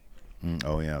Omega.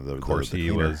 Oh yeah, of course he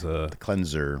was the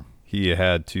cleanser. He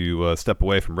had to step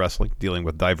away from wrestling, dealing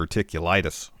with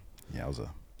diverticulitis. Yowza.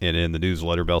 And in the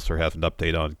newsletter, Belser has an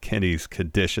update on Kenny's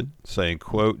condition, saying,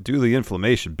 quote, due to the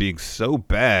inflammation being so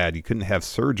bad, he couldn't have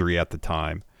surgery at the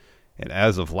time. And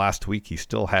as of last week, he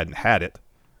still hadn't had it.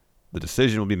 The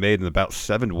decision will be made in about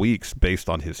 7 weeks based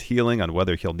on his healing, on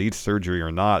whether he'll need surgery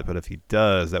or not. But if he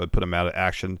does, that would put him out of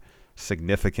action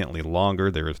significantly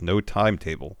longer. There is no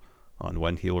timetable on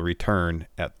when he will return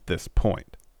at this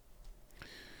point.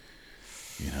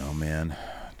 You know, man,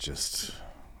 just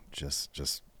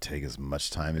take as much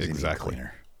time as you need,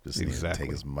 cleaner. Just need to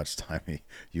take as much time.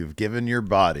 You've given your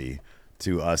body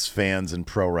to us fans in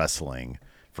pro wrestling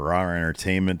for our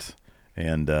entertainment.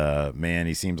 And man,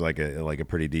 he seems like a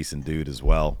pretty decent dude as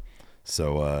well.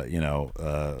 So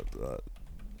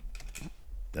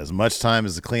as much time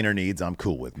as the cleaner needs, I'm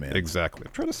cool with, man. Exactly.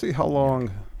 I'm trying to see how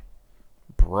long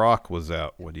Brock was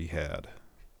out when he had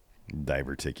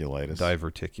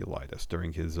diverticulitis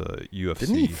during his UFC.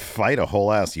 Didn't he fight a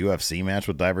whole ass UFC match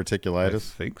with diverticulitis? I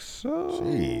think so.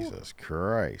 Jesus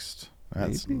Christ,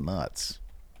 that's nuts.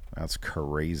 That's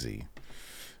crazy.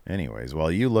 Anyways,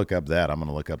 while you look up that, I'm going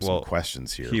to look up some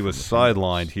questions here. He was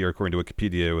sidelined here, according to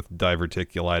Wikipedia, with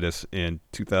diverticulitis in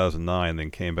 2009, then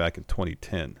came back in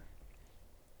 2010.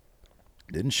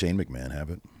 Didn't Shane McMahon have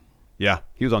it? Yeah,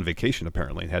 he was on vacation,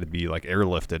 apparently, and had to be,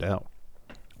 airlifted out.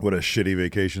 What a shitty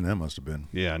vacation that must have been.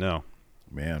 Yeah, I know.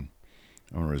 Man,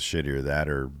 I wonder if it's shittier that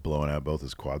or blowing out both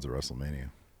his quads at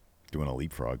WrestleMania. Doing a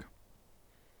leapfrog.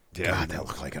 Yeah, God, that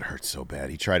looked like it hurt so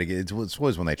bad. He tried to get, it's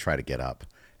always when they try to get up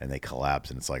and they collapse,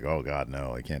 and it's like, oh, God,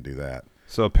 no, I can't do that.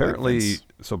 So apparently,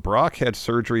 Brock had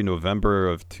surgery November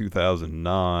of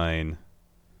 2009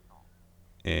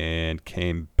 and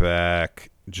came back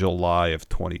July of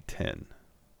 2010.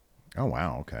 Oh,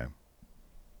 wow, okay.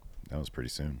 That was pretty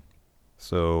soon.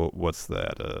 So what's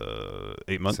that,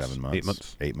 8 months? 7 months. 8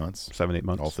 months? 8 months. 7, 8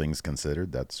 months. All things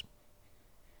considered, that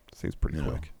seems pretty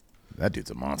quick. That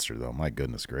dude's a monster, though. My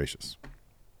goodness gracious.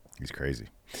 He's crazy.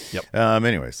 Yep.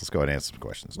 Anyways, let's go ahead and answer some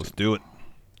questions. Let's do it.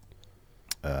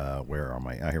 Where are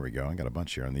my? Here we go. I got a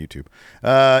bunch here on the YouTube.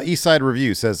 Eastside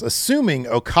Review says, assuming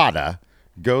Okada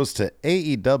goes to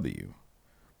AEW,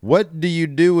 what do you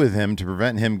do with him to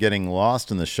prevent him getting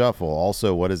lost in the shuffle?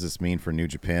 Also, what does this mean for New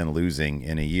Japan losing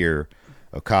in a year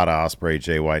Okada, Ospreay,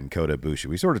 Jay White, and Kota Ibushi?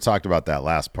 We sort of talked about that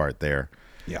last part there.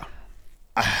 Yeah.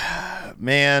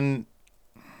 Man,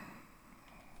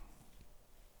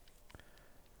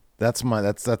 that's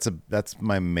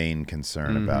my main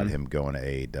concern about him going to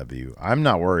AEW. I'm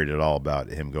not worried at all about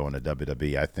him going to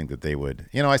WWE. I think that they would.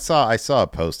 I saw a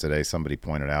post today. Somebody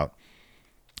pointed out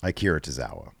Akira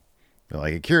Tozawa.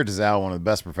 Like Akira Tozawa, one of the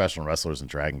best professional wrestlers in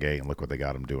Dragon Gate, and look what they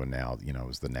got him doing now. It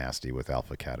was the nasty with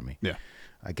Alpha Academy. Yeah,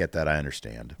 I get that. I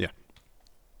understand. Yeah.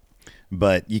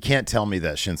 But you can't tell me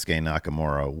that Shinsuke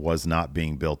Nakamura was not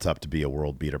being built up to be a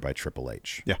world beater by Triple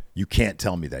H. Yeah. You can't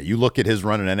tell me that. You look at his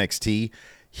run in NXT,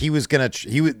 he was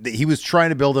trying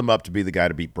to build him up to be the guy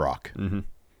to beat Brock. Mm-hmm.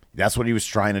 That's what he was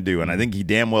trying to do, and I think he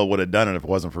damn well would have done it if it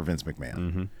wasn't for Vince McMahon.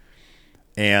 Mm-hmm.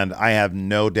 And I have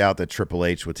no doubt that Triple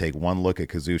H would take one look at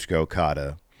Kazuchika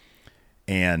Okada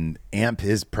and amp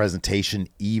his presentation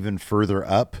even further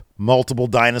up. Multiple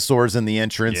dinosaurs in the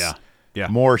entrance. Yeah.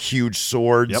 More huge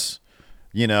swords.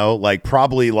 Yep.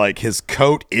 Probably his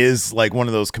coat is like one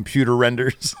of those computer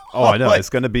renders. Oh, I know. It's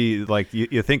going to be like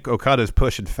you think Okada's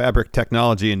pushing fabric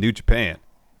technology in New Japan.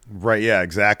 Right, yeah,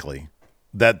 exactly.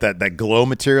 That glow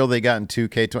material they got in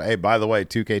 2K20. Hey, by the way,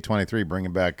 2K23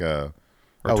 bringing back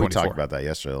we talked about that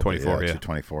yesterday. 24, yeah.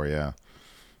 24, yeah.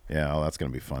 Yeah, that's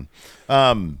going to be fun.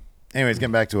 Anyways,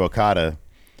 getting back to Okada.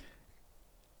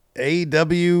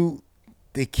 AEW,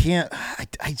 they can't...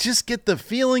 I just get the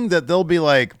feeling that they'll be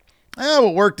like,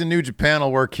 what worked in New Japan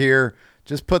will work here.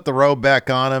 Just put the robe back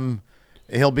on him.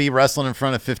 He'll be wrestling in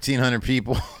front of 1,500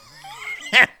 people.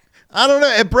 I don't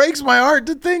know. It breaks my heart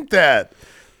to think that.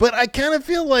 But I kind of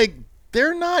feel like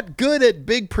they're not good at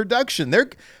big production.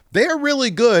 They're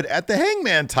really good at the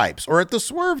Hangman types or at the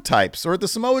Swerve types or at the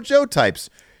Samoa Joe types.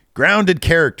 Grounded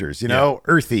characters,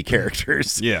 earthy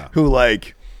characters. Yeah. Who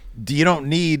you don't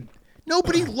need,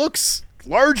 nobody looks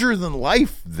larger than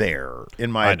life there,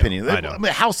 in my opinion. I know.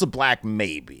 House of Black,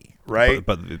 maybe, right?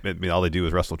 But all they do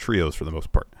is wrestle trios for the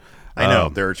most part. I know.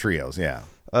 There are trios, yeah.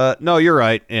 No, you're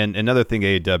right. And another thing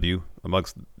AEW,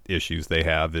 amongst issues they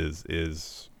have,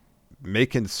 is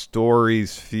making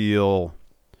stories feel...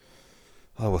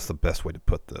 what's the best way to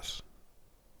put this?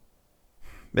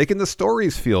 Making the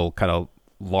stories feel kind of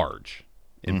large,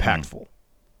 impactful.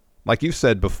 Like you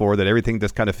said before, that everything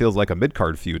just kind of feels like a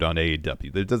mid-card feud on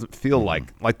AEW. It doesn't feel like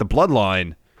the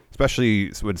Bloodline,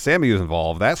 especially when Sammy was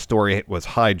involved, that story was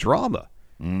high drama.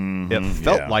 It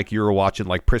felt like you were watching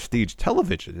prestige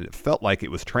television. It felt like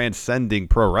it was transcending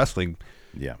pro wrestling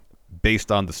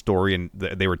based on the story and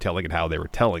they were telling it how they were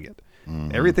telling it.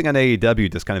 Everything on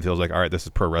AEW just kind of feels like, all right, this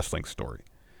is pro wrestling story.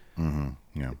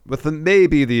 Yeah. With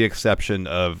maybe the exception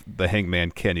of the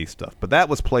Hangman Kenny stuff. But that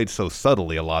was played so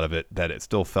subtly, a lot of it, that it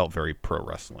still felt very pro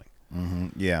wrestling.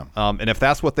 Yeah. And if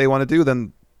that's what they want to do,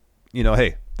 then,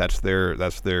 hey, that's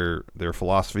their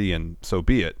philosophy, and so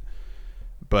be it.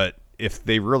 But if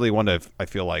they really want to, I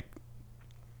feel like,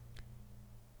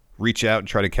 reach out and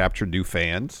try to capture new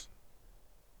fans,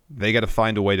 they got to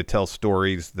find a way to tell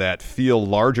stories that feel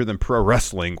larger than pro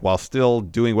wrestling while still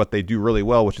doing what they do really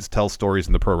well, which is tell stories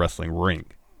in the pro wrestling ring.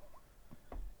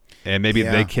 And maybe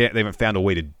they haven't found a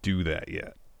way to do that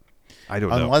yet. I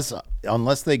don't know.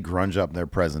 Unless they grunge up their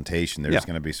presentation, they're just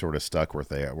going to be sort of stuck where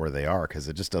they are, because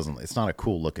it just doesn't. It's not a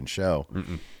cool looking show.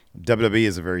 WWE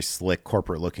is a very slick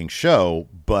corporate looking show,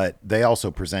 but they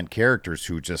also present characters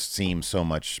who just seem so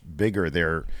much bigger.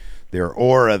 Their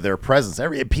aura, their presence.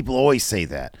 People always say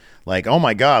that. Like, oh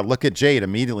my God, look at Jade.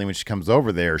 Immediately when she comes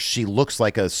over there, she looks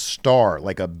like a star,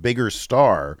 like a bigger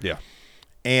star. Yeah.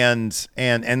 And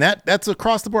that's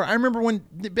across the board. I remember when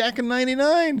back in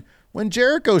 '99 when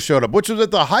Jericho showed up, which was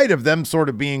at the height of them sort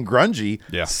of being grungy.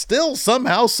 Yeah. Still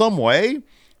somehow, some way,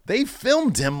 they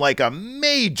filmed him like a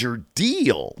major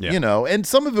deal. And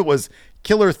some of it was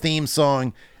killer theme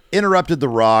song, interrupted The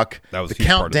Rock, that was the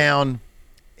countdown.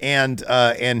 And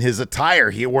his attire,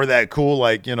 he wore that cool,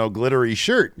 glittery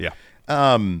shirt. Yeah.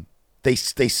 They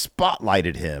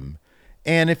spotlighted him.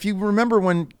 And if you remember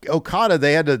when Okada,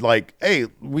 they had to hey,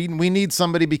 we need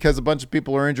somebody because a bunch of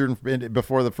people are injured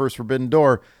before the first Forbidden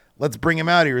Door. Let's bring him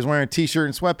out here. He was wearing a T-shirt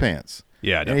and sweatpants.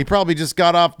 Yeah. And he probably just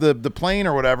got off the plane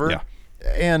or whatever. Yeah.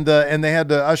 And they had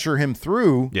to usher him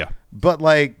through. Yeah. But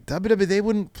WWE, they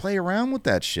wouldn't play around with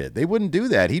that shit. They wouldn't do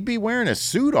that. He'd be wearing a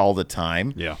suit all the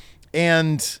time. Yeah.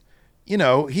 And,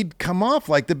 he'd come off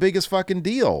like the biggest fucking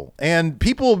deal. And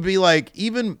people would be like,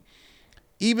 even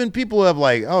people have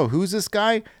oh, who's this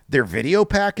guy? Their video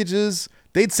packages,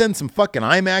 they'd send some fucking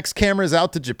IMAX cameras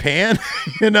out to Japan.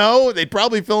 They'd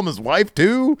probably film his wife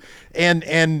too.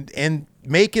 And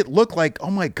make it look like,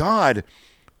 oh my God,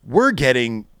 we're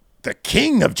getting the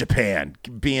king of Japan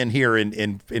being here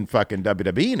in fucking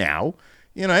WWE now.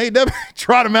 AEW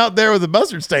trot him out there with a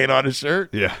mustard stain on his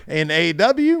shirt. Yeah. In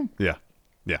AEW. Yeah.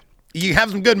 Yeah. You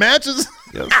have some good matches.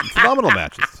 Yeah, phenomenal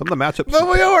matches. Some of the matchups. But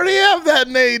we already have that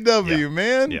in AEW,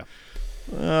 man. Yeah.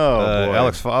 Oh, boy.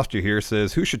 Alex Foster here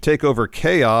says, who should take over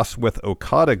Chaos with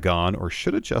Okada gone, or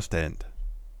should it just end?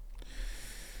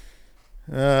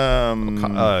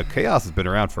 Chaos has been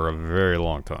around for a very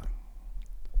long time.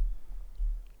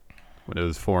 When it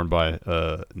was formed by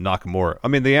Nakamura. I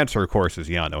mean, the answer, of course, is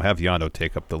Yano. Have Yano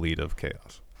take up the lead of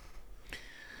Chaos.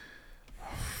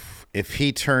 If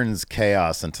he turns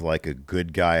Chaos into a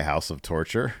good guy House of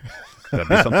Torture, that'd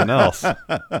be something else.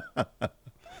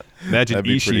 Imagine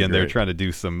Ishii in there great. trying to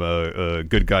do some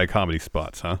good guy comedy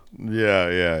spots, huh?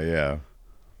 Yeah.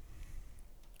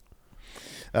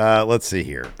 Let's see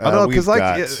here. I don't know, because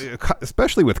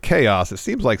especially with Chaos, it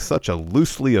seems like such a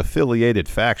loosely affiliated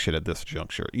faction at this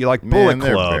juncture. You Bullet Club,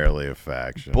 they're barely a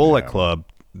faction. Bullet Club,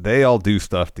 they all do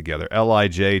stuff together.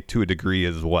 LIJ to a degree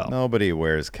as well. Nobody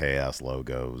wears Chaos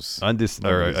logos.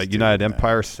 United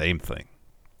Empire, same thing.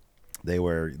 They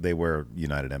wear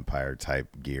United Empire type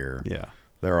gear. Yeah,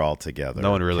 they're all together.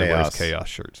 No one really wears Chaos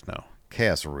shirts now.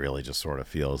 Chaos really just sort of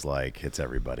feels like it's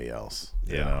everybody else.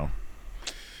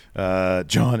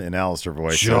 John in Alistair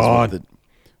voice says,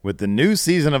 with the new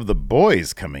season of The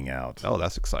Boys coming out. Oh,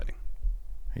 that's exciting.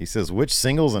 He says, which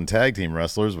singles and tag team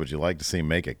wrestlers would you like to see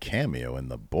make a cameo in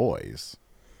The Boys?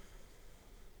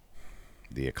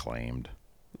 The Acclaimed.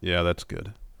 Yeah, that's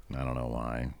good. I don't know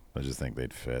why. I just think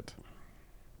they'd fit.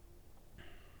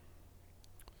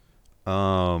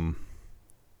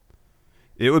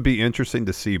 It would be interesting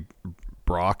to see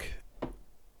Brock.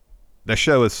 The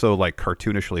show is so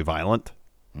cartoonishly violent.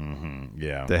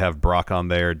 Yeah. To have Brock on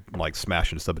there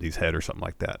smashing somebody's head or something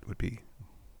like that would be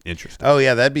interesting. Oh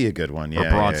yeah, that'd be a good one. Yeah. Or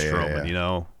Braun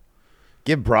Strowman,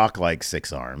 Give Brock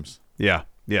 6 arms. Yeah.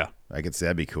 I could say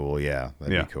that'd be cool. Yeah,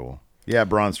 that'd be cool. Yeah,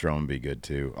 Braun Strowman would be good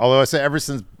too. Although I say ever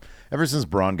since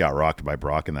Braun got rocked by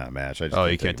Brock in that match, you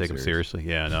can't take him seriously.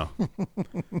 Yeah, no.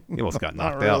 He almost got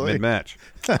knocked out mid-match.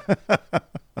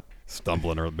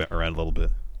 Stumbling around a little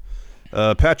bit.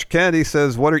 Patrick Kennedy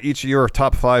says, what are each of your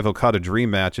top 5 Okada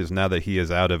dream matches now that he is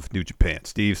out of New Japan?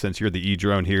 Steve, since you're the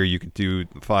E-drone here, you can do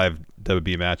 5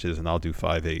 WB matches, and I'll do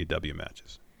 5 AEW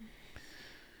matches.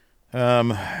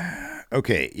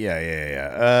 Okay,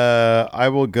 yeah. I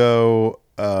will go,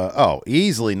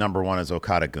 easily number 1 is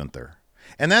Okada Gunther.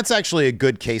 And that's actually a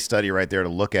good case study right there to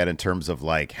look at in terms of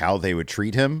how they would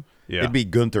treat him. Yeah. It'd be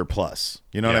Gunther plus.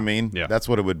 You know what I mean? Yeah. That's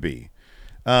what it would be.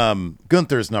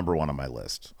 Gunther's number 1 on my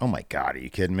list. Oh my God, are you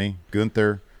kidding me?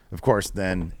 Gunther. Of course,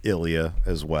 then Ilya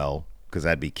as well, because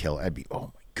that'd be killer.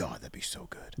 Oh my God, that'd be so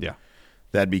good. Yeah.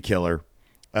 That'd be killer.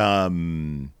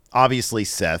 Obviously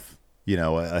Seth,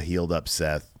 a healed up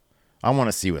Seth. I want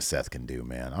to see what Seth can do,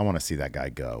 man. I want to see that guy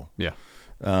go. Yeah.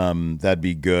 That'd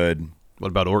be good. What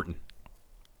about Orton?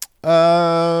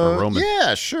 Or Roman?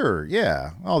 Yeah, sure.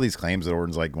 Yeah. All these claims that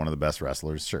Orton's like one of the best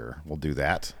wrestlers. Sure. We'll do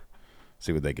that.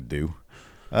 See what they could do.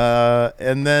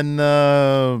 And then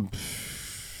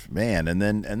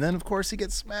of course he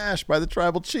gets smashed by the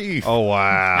tribal chief. Oh,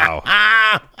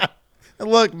 wow.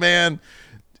 Look, man,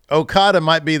 Okada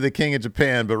might be the king of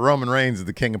Japan, but Roman Reigns is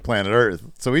the king of planet Earth.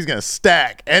 So he's going to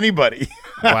stack anybody.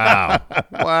 Wow.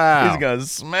 He's going to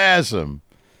smash him.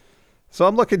 So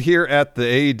I'm looking here at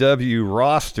the AEW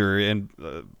roster, and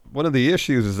one of the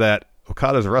issues is that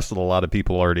Okada's wrestled a lot of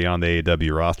people already on the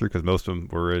AEW roster because most of them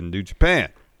were in New Japan.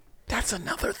 That's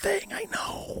another thing. I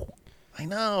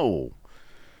know.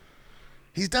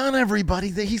 He's done everybody.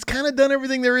 He's kind of done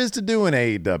everything there is to do in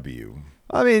AEW.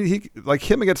 I mean,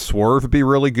 him against Swerve would be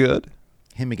really good.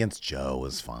 Him against Joe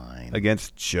is fine.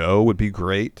 Against Joe would be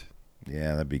great.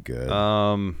 Yeah, that'd be good.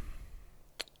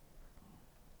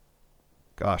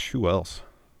 Gosh, who else?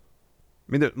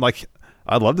 I mean,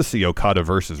 I'd love to see Okada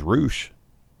versus Roosh.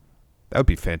 That would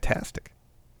be fantastic.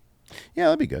 Yeah,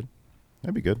 that'd be good.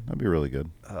 That'd be really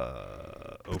good.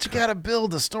 But you got to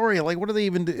build a story. Like, what do they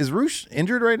even do? Is Roosh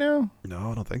injured right now?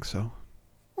 No, I don't think so.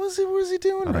 What is he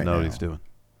doing right now? I don't know what he's doing.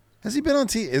 Has he been on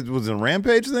TV? Was it a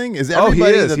Rampage thing? Is he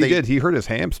is. He did. He hurt his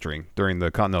hamstring during the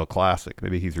Continental Classic.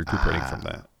 Maybe he's recuperating from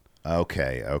that.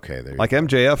 Okay. There like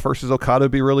MJF versus Okada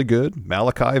would be really good.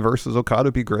 Malachi versus Okada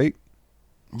would be great.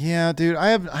 Yeah, dude.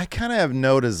 I kind of have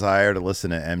no desire to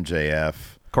listen to MJF.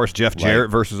 Of course, Jeff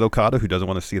Jarrett versus Okada. Who doesn't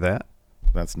want to see that?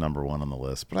 That's number one on the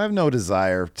list. But I have no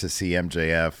desire to see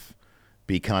MJF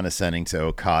be condescending to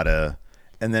Okada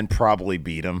and then probably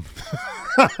beat him.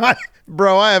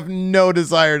 Bro, I have no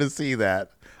desire to see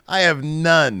that. I have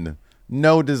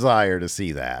no desire to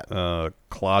see that.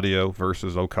 Claudio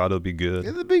versus Okada would be good.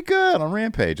 It'd be good on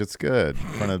Rampage. It's good. In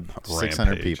front of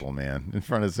 600 people, man. In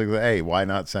front of 600. Hey, why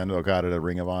not send Okada to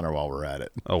Ring of Honor while we're at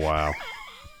it? Oh, wow.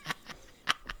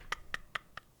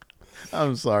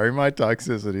 I'm sorry. My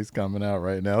toxicity's coming out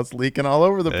right now. It's leaking all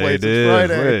over the place. It's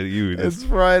Friday. It's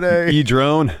Friday.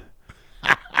 E-drone.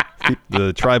 Keep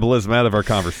the tribalism out of our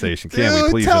conversation. Can we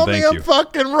please tell and me thank you. I'm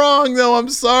fucking wrong, though. I'm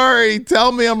sorry.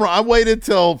 Tell me I'm wrong. I waited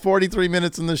till 43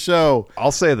 minutes in the show.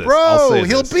 I'll say this. Bro,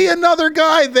 he'll be another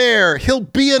guy there. He'll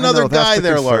be another guy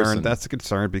there, Larson. That's a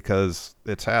concern because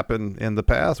it's happened in the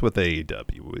past with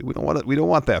AEW. We don't want it. We don't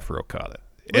want that for Okada.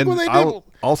 Look what they did.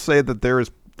 I'll say that there is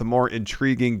the more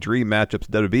intriguing dream matchups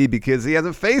in WWE because he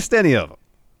hasn't faced any of them.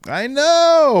 I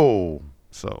know.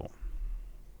 So,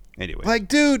 anyway. Like,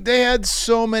 dude, they had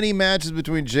so many matches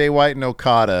between Jay White and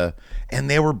Okada, and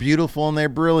they were beautiful and they're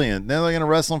brilliant. Now they're going to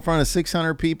wrestle in front of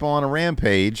 600 people on a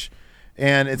Rampage,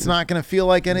 and it's not going to feel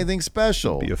like anything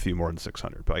special. It'll be a few more than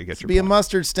 600, but I get your point. Be a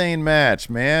mustard stain match,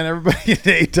 man. Everybody at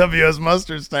AEW has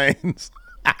mustard stains.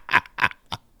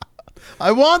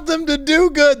 I want them to do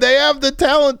good. They have the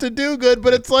talent to do good,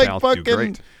 but it's like fucking.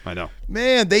 Great. I know.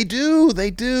 Man, they do. They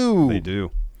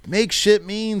do. Make shit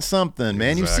mean something,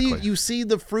 man. Exactly. You see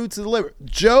the fruits of the labor.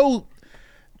 Joe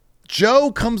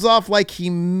comes off like he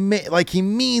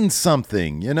means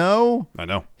something, you know? I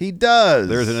know. He does.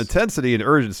 There's an intensity and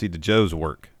urgency to Joe's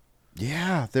work.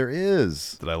 Yeah, there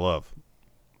is. That I love.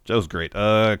 Joe's great.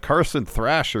 Carson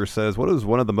Thrasher says, what is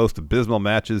one of the most abysmal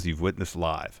matches you've witnessed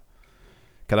live?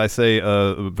 Can I say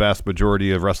a vast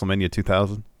majority of WrestleMania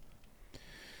 2000?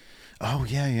 Oh,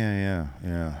 yeah.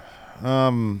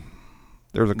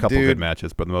 There was a couple good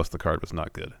matches, but most of the card was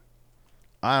not good.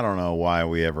 I don't know why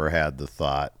we ever had the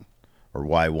thought or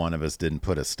why one of us didn't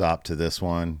put a stop to this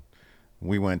one.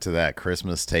 We went to that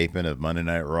Christmas taping of Monday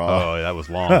Night Raw. Oh, that was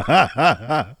long.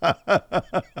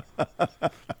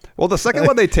 Well, the second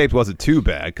one they taped wasn't too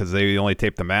bad because they only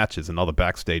taped the matches and all the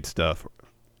backstage stuff.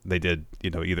 They did,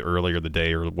 either earlier the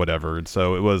day or whatever. And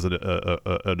so it was an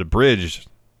abridged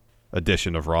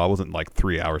edition of Raw. It wasn't like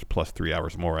 3 hours plus 3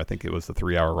 hours more. I think it was the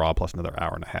 3 hour Raw plus another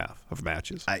hour and a half of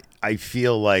matches. I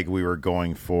feel like we were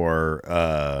going for,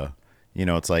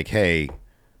 it's like, hey,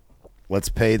 let's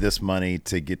pay this money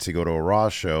to get to go to a Raw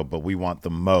show, but we want the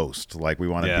most. Like, we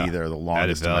want to be there the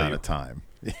longest amount of time.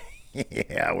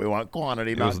 Yeah, we want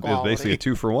quantity, not quality. It was basically a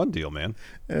 2-for-1 deal, man.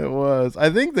 It was. I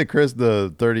think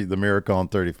the Miracle on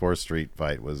 34th Street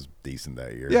fight was decent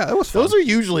that year. Yeah, it was fun. Those are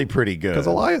usually pretty good. Because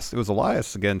it was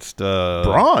Elias against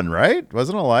Braun, right?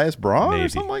 Wasn't Elias Braun or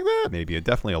something like that? Maybe.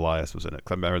 Definitely Elias was in it.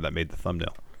 'Cause I remember that made the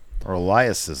thumbnail. Or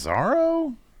Elias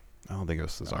Cesaro? I don't think it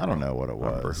was Cesaro. I don't know what it was.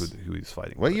 I don't remember who he was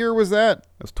fighting. What year was that?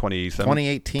 It was 2018,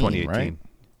 2018, right?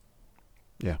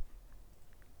 Yeah.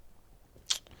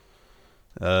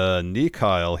 Nick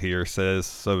Kyle here says,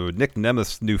 so Nick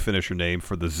Nemeth's new finisher name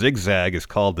for the zigzag is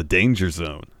called the Danger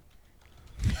Zone.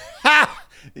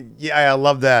 Yeah, I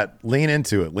love that. Lean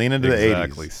into it. Lean into the 80s.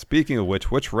 Exactly. Speaking of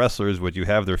which wrestlers would you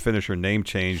have their finisher name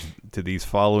changed to these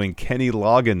following Kenny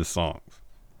Loggins songs?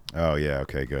 Oh, yeah.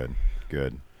 Okay, good.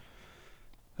 Good.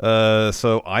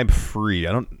 So I'm free.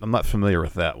 I'm not familiar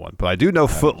with that one, but I do know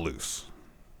Footloose.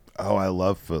 Oh, I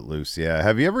love Footloose. Yeah.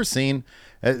 Have you ever seen?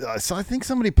 So I think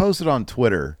somebody posted on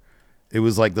Twitter. It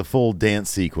was like the full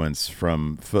dance sequence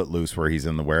from Footloose where he's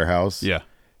in the warehouse. Yeah.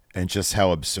 And just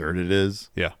how absurd it is.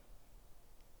 Yeah.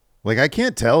 Like, I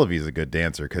can't tell if he's a good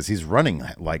dancer because he's running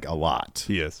like a lot.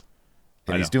 He is.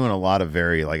 And he's doing a lot of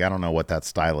very, like, I don't know what that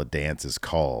style of dance is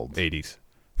called. 80s.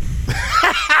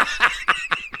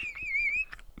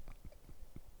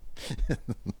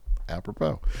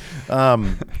 Apropos.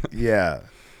 Yeah.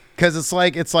 Because it's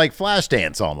like flash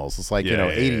dance almost. It's like,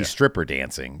 80s stripper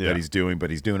dancing that he's doing,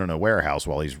 but he's doing it in a warehouse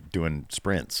while he's doing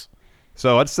sprints.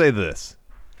 So I'd say this.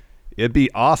 It'd be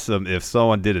awesome if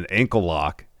someone did an ankle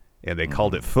lock and they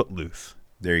called it Footloose.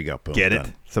 There you go. Boom, Get done.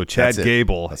 it? So Chad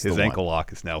Gable, That's his the ankle one.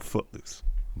 lock is now Footloose.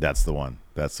 That's the one.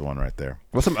 That's the one right there.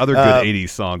 What's some other good 80s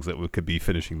songs that could be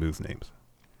finishing moves names?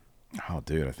 Oh,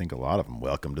 dude, I think a lot of them.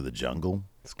 Welcome to the Jungle.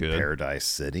 It's good. Paradise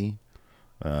City.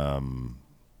 Man,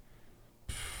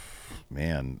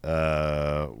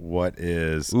 what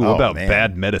is? What about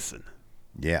Bad Medicine?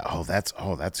 Yeah. Oh,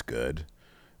 that's good.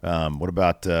 What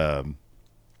about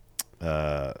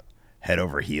Head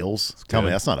Over Heels? Tell me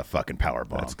that's not a fucking power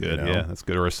bomb. That's good. Yeah, that's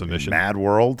good. Or a submission. Mad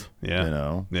World.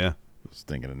 Yeah. Yeah. I was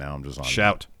thinking it now. I'm just on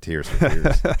Shout. Tears for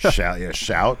Fears. Shout. Yeah.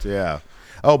 Shout. Yeah.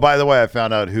 Oh, by the way, I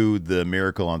found out who the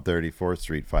Miracle on 34th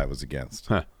Street fight was against.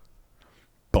 Huh.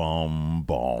 Boom,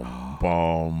 boom,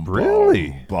 boom.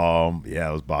 Really? Boom. Yeah,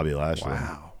 it was Bobby Lashley.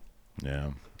 Wow.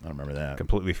 Yeah, I remember that.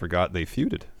 Completely forgot they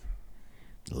feuded.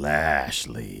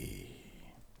 Lashley.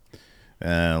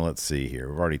 Let's see here.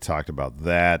 We've already talked about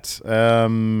that.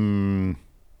 Oh,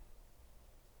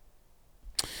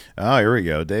 here we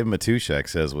go. Dave Matushek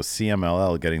says, was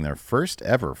CMLL getting their first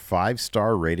ever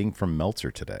 5-star rating from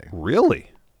Meltzer today?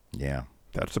 Really? Yeah.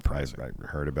 That's surprising. I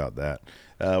heard about that.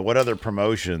 What other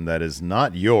promotion that is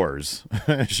not yours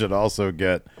should also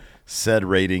get said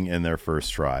rating in their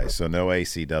first try? So no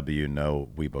ACW, no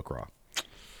We Book Raw.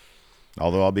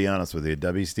 Although I'll be honest with you,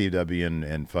 WCW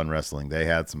and Fun Wrestling, they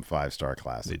had some 5-star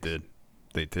classics.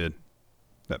 They did.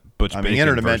 That Butch Bacon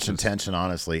Interdimension Tension,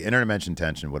 honestly, Interdimension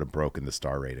Tension would have broken the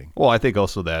star rating. Well, I think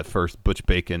also that first Butch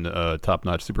Bacon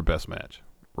top-notch Super Best match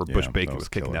where Butch Bacon was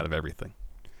kicking out of everything.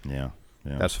 Yeah.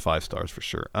 That's 5 stars for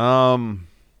sure.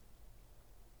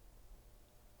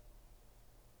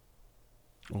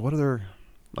 What other?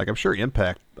 Like, I'm sure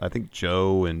Impact. I think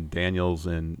Joe and Daniels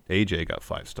and AJ got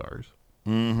 5 stars.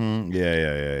 Mm-hmm.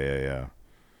 Yeah.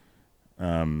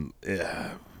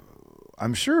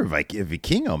 I'm sure if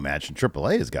Vikingo match in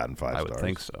AAA has gotten 5 stars. I would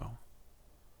think so.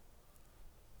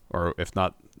 Or if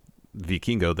not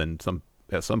Vikingo, then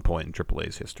at some point in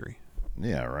AAA's history.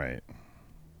 Yeah, right.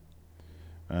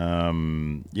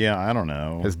 Yeah, I don't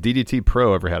know. Has DDT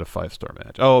Pro ever had a 5-star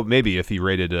match? Oh, maybe if he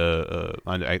rated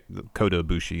Kota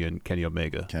Ibushi and Kenny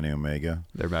Omega.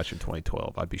 Their match in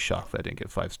 2012. I'd be shocked if I didn't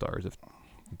get 5 stars if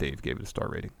Dave gave it a star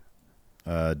rating.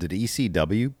 Did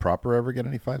ECW proper ever get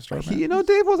any 5-star matches?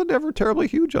 Dave wasn't ever terribly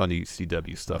huge on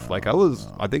ECW stuff.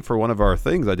 I think for one of our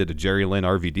things, I did a Jerry Lynn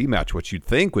RVD match, which you'd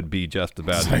think would be just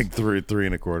about it's like 3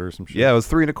 1/4 or some shit. Yeah, it was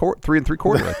 3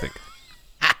 3/4, I think.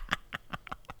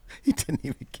 He didn't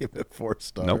even give it 4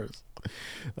 stars. Nope.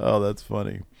 Oh, that's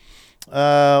funny.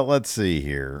 Let's see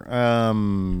here.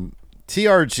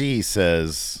 TRG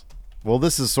says, well,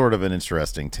 this is sort of an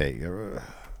interesting take.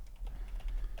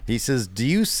 He says, do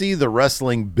you see the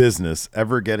wrestling business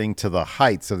ever getting to the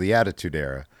heights of the Attitude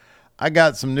Era? I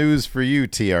got some news for you,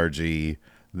 TRG.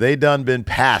 They done been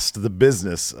past the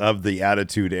business of the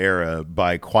Attitude Era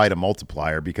by quite a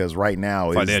multiplier because right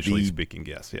now financially speaking,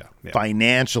 yes, yeah.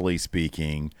 Financially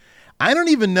speaking, I don't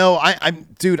even know.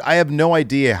 Dude, I have no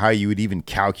idea how you would even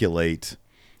calculate.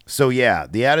 So yeah,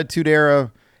 the Attitude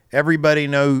Era. Everybody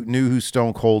knew who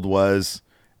Stone Cold was.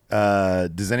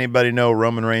 Does anybody know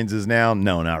Roman Reigns is now?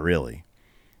 No, not really.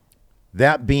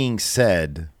 That being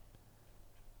said,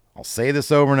 I'll say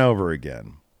this over and over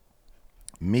again.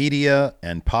 Media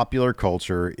and popular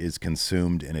culture is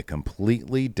consumed in a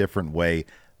completely different way.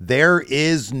 There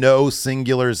is no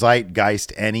singular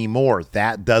zeitgeist anymore.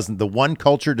 The one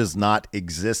culture does not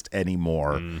exist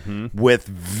anymore with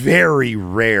very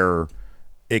rare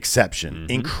exception,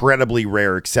 incredibly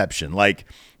rare exception. Like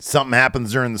something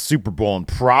happens during the Super Bowl and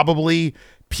probably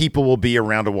people will be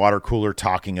around a water cooler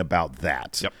talking about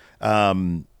that. Yep.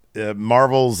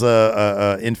 Marvel's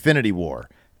Infinity War.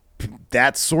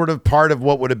 That's sort of part of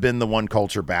what would have been the one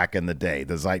culture back in the day,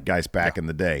 the zeitgeist back in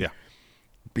the day. Yeah.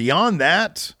 Beyond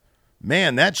that,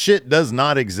 man, that shit does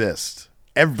not exist.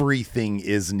 Everything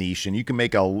is niche, and you can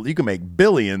make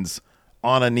billions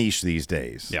on a niche these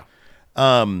days. Yeah.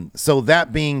 So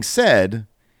that being said,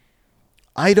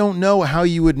 I don't know how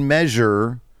you would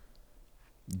measure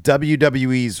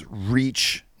WWE's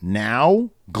reach now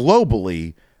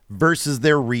globally versus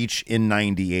their reach in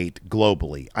 98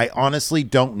 globally. I honestly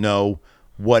don't know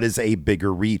what is a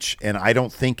bigger reach, and I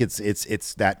don't think it's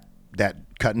that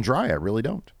cut and dry. I really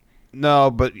don't.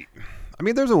 No, but I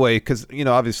mean, there's a way, because, you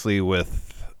know, obviously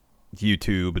with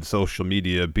YouTube and social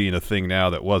media being a thing now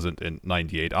that wasn't in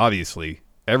 98, obviously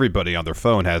everybody on their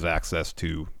phone has access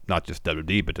to not just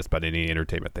WWE, but just about any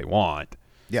entertainment they want.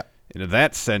 Yeah. And in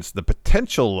that sense, the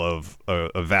potential of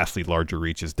a vastly larger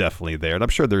reach is definitely there. And I'm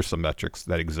sure there's some metrics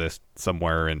that exist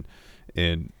somewhere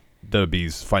in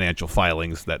WWE's financial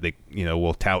filings that they, you know,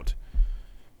 will tout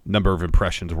number of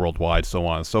impressions worldwide, so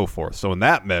on and so forth. So in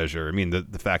that measure, I mean,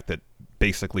 the fact that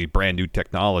basically brand new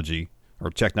technology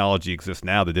exists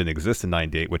now that didn't exist in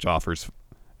 98, which offers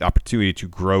the opportunity to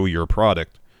grow your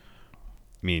product.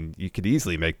 I mean, you could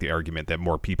easily make the argument that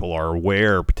more people are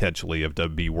aware potentially of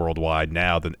WWE worldwide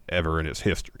now than ever in its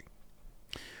history.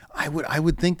 I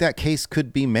would think that case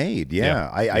could be made.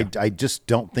 Yeah. I just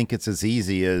don't think it's as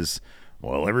easy as,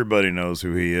 well, everybody knows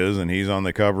who he is and he's on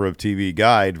the cover of TV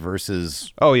Guide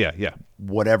versus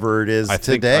whatever it is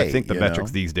today. I think the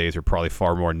metrics these days are probably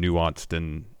far more nuanced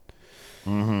and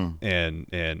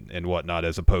whatnot,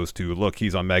 as opposed to, look,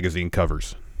 he's on magazine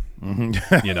covers.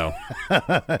 You know,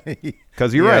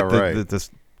 because you're right.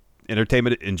 This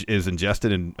entertainment is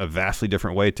ingested in a vastly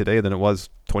different way today than it was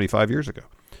 25 years ago.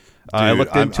 Dude, I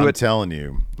looked into it. I'm telling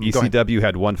you, ECW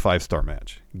had one 5-star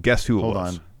match. Guess who it was? Hold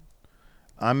on.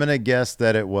 I'm gonna guess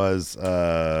that it was.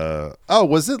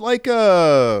 Was it like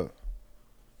a?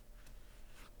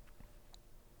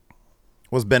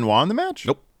 Was Benoit in the match?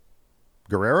 Nope.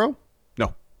 Guerrero?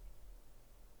 No.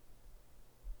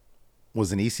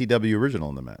 Was an ECW original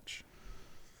in the match?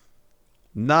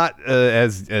 Not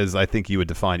as I think you would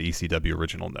define ECW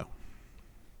original, no.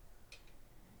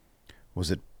 Was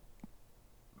it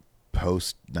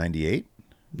post 98?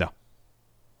 No.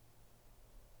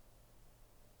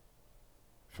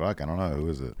 Fuck, I don't know. Who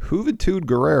is it? Juventud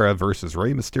Guerrera versus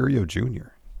Rey Mysterio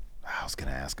Jr. I was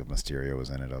going to ask if Mysterio was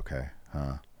in it. Okay.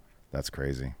 Huh. That's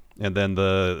crazy. And then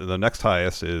the next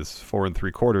highest is 4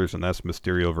 3/4, and that's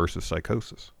Mysterio versus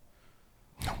Psychosis.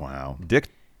 Wow. Dick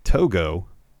Togo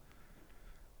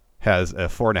has a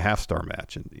 4.5-star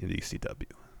match in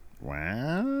ECW.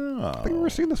 Wow. I think I've never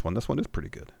seen this one. This one is pretty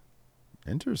good.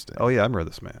 Interesting. Oh, yeah, I remember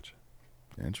this match.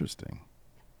 Interesting.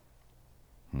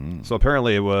 So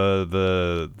apparently it was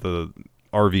the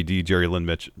RVD Jerry Lynn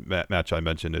match I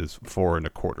mentioned is 4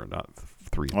 1/4, not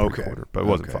 3 3/4. But it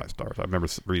wasn't 5 stars. I remember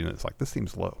reading it. It's like, this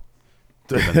seems low.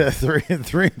 3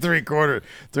 3/4.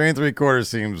 3 3/4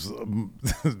 seems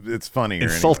it's funnier.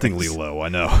 Insultingly anyways. Low, I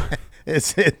know.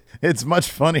 It's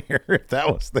much funnier if that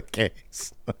was the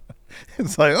case.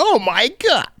 It's like, oh my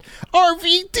God,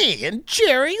 RVD and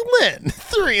Jerry Lynn,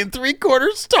 3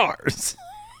 3/4 stars.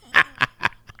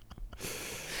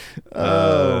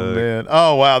 Oh man!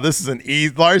 Oh wow! This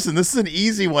is Larson. This is an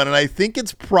easy one, and I think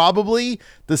it's probably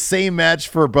the same match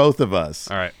for both of us.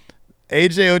 All right.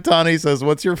 AJ Otani says,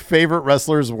 "What's your favorite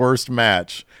wrestler's worst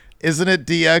match? Isn't it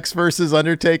DX versus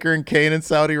Undertaker and Kane in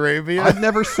Saudi Arabia?" I've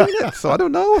never seen it, so I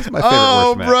don't know if my favorite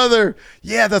worst match. Oh, brother!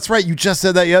 Yeah, that's right. You just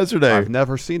said that yesterday. I've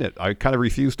never seen it. I kind of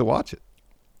refuse to watch it.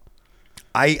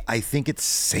 I think it's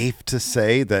safe to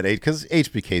say that because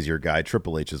HBK's your guy,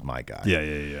 Triple H is my guy.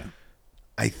 Yeah.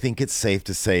 I think it's safe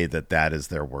to say that is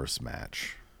their worst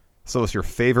match. So it's your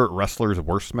favorite wrestler's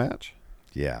worst match?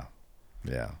 Yeah.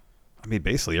 I mean,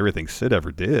 basically everything Sid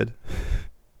ever did.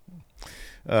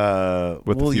 With a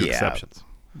few exceptions.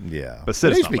 Yeah. But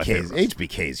Sid's not my favorite.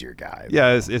 HBK's your guy.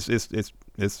 Yeah, it's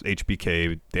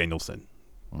HBK Danielson.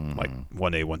 Like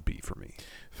 1A, 1B for me.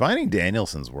 Finding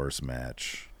Danielson's worst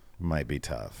match might be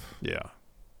tough. Yeah.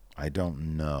 I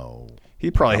don't know. He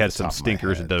probably had some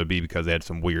stinkers in WWE because they had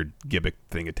some weird gimmick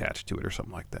thing attached to it or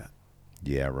something like that.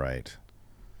 Yeah, right.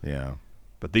 Yeah.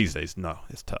 But these days, no,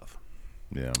 it's tough.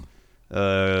 Yeah.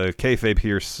 Kayfabe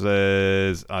here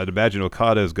says, I'd imagine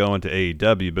Okada is going to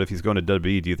AEW, but if he's going to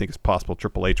WWE, do you think it's possible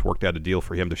Triple H worked out a deal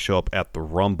for him to show up at the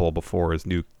Rumble before his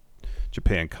New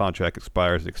Japan contract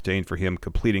expires in exchange for him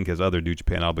completing his other New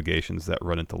Japan obligations that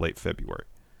run into late February?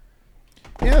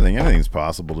 Yeah, I think anything's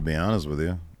possible, to be honest with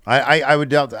you. I would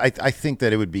doubt. I think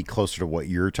that it would be closer to what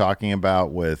you're talking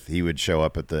about. With he would show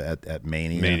up at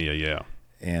Mania. Mania, yeah.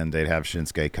 And they'd have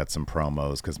Shinsuke cut some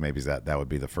promos because maybe that would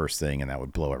be the first thing, and that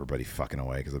would blow everybody fucking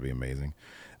away because it'd be amazing.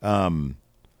 Yeah,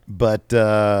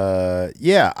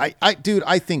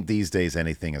 I think these days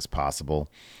anything is possible.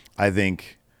 I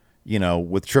think,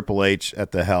 with Triple H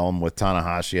at the helm, with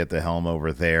Tanahashi at the helm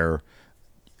over there,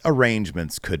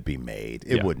 arrangements could be made.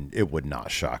 It would not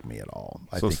shock me at all.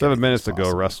 So 7 minutes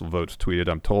ago, WrestleVotes tweeted,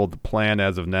 "I'm told the plan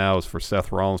as of now is for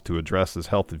Seth Rollins to address his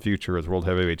health and future as World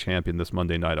Heavyweight Champion this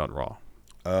Monday night on Raw."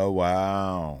 Oh,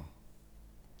 wow.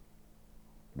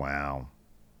 Wow.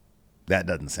 That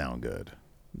doesn't sound good.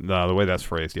 No, the way that's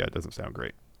phrased, it doesn't sound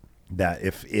great. That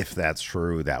if that's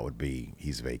true, that would be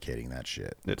he's vacating that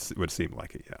shit. It would seem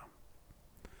like it, yeah.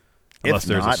 Unless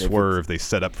there's a swerve they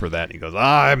set up for that, and he goes,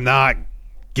 "I'm not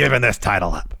giving this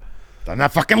title up. I'm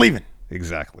not fucking leaving."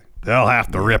 Exactly. They'll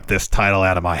have to rip this title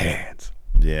out of my hands.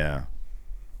 Yeah.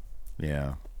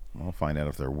 Yeah. We'll find out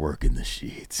if they're working the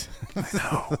sheets.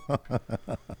 No.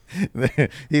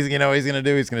 He's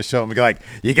gonna show up and be like,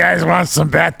 "You guys want some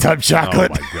bathtub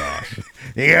chocolate?" Oh my gosh.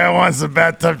 You guys want some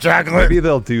bathtub chocolate? Maybe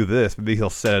they'll do this. Maybe he'll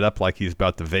set it up like he's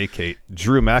about to vacate.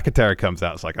 Drew McIntyre comes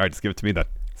out. It's like, "All right, just give it to me then.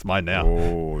 It's mine now."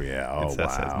 Oh yeah. Oh and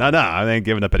Seth wow. says, No, I ain't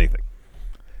giving up anything.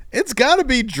 It's got to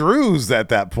be Drew's at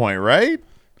that point, right?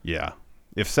 Yeah.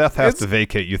 If Seth has to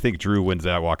vacate, you think Drew wins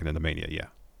out walking into Mania? Yeah.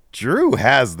 Drew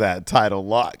has that title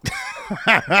locked.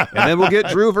 And then we'll get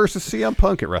Drew versus CM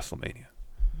Punk at WrestleMania.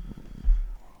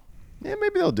 Yeah,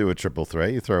 maybe they'll do a triple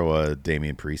threat. You throw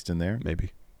Damian Priest in there.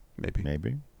 Maybe.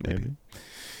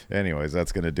 Anyways,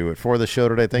 that's going to do it for the show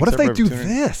today. Thanks. What if they do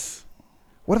this?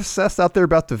 What if Seth's out there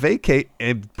about to vacate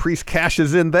and Priest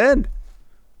cashes in then?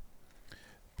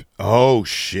 Oh,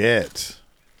 shit.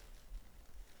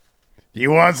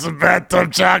 You want some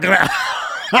bathtub chocolate?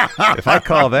 If I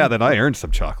call that, then I earned some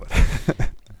chocolate.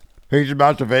 He's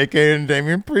about to vacate and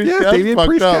Damian Priest. Yeah, Damian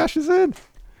Priest cashes in.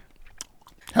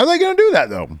 How are they going to do that,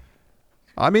 though?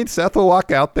 I mean, Seth will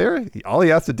walk out there. All he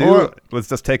has to do was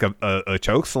just take a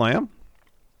choke slam.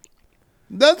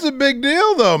 That's a big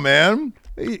deal, though, man.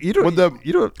 You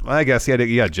don't. I guess you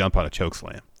got to jump on a choke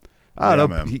slam. I don't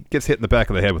know. Man. He gets hit in the back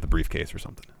of the head with a briefcase or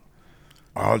something.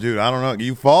 Oh, dude, I don't know.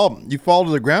 You fall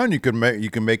to the ground. You can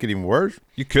make it even worse.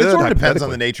 You could. It sort of depends on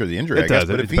the nature of the injury. It does.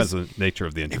 It depends on the nature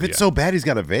of the injury. If it's so bad, he's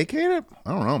got to vacate it.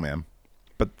 I don't know, man.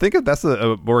 But think of that's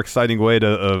a more exciting way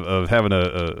of having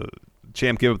a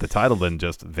champ give up the title than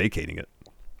just vacating it.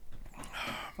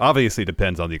 Obviously, it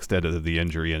depends on the extent of the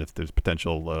injury and if there's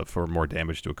potential for more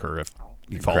damage to occur if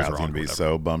he falls wrong. Gonna be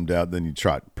so bummed out. Then you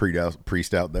trot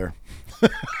Priest out there,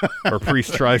 or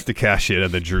Priest tries to cash in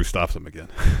and then Drew stops him again.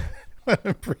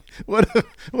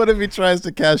 What if he tries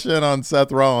to cash in on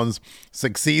Seth Rollins,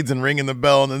 succeeds in ringing the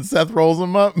bell, and then Seth rolls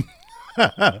him up?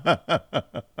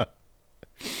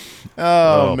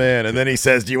 Oh man! And then he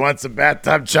says, "Do you want some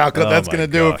bathtub chocolate?" That's going to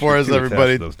do it for us,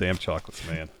 everybody. Those damn chocolates,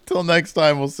 man. Till next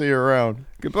time, we'll see you around.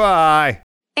 Goodbye.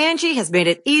 Angie has made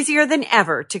it easier than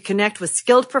ever to connect with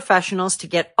skilled professionals to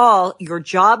get all your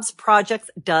jobs projects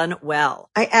done well.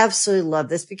 I absolutely love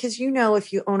this because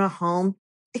if you own a home,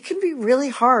 it can be really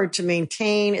hard to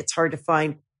maintain. It's hard to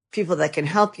find people that can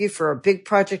help you for a big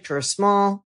project or a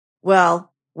small.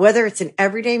 Well, whether it's in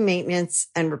everyday maintenance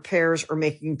and repairs or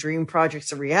making dream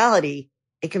projects a reality,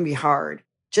 it can be hard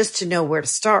just to know where to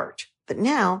start. But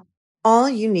now, all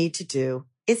you need to do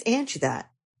is Angie that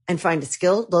and find a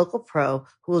skilled local pro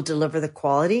who will deliver the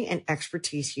quality and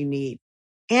expertise you need.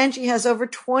 Angie has over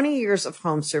 20 years of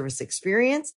home service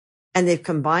experience, and they've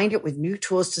combined it with new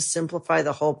tools to simplify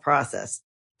the whole process.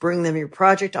 Bring them your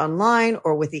project online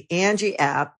or with the Angie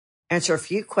app, answer a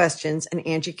few questions, and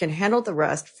Angie can handle the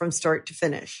rest from start to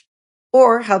finish.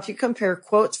 Or help you compare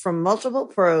quotes from multiple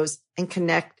pros and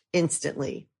connect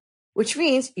instantly, which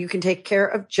means you can take care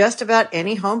of just about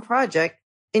any home project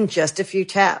in just a few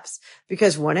taps.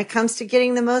 Because when it comes to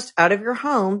getting the most out of your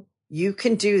home, you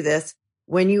can do this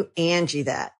when you Angie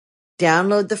that.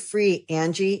 Download the free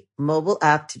Angie mobile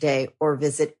app today or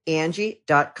visit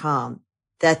Angie.com.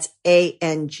 That's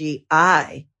ANGI.com.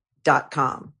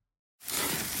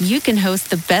 You can host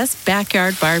the best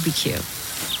backyard barbecue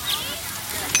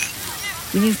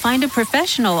when you find a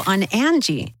professional on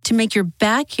Angie to make your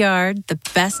backyard the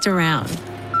best around.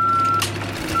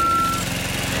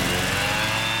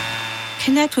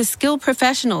 Connect with skilled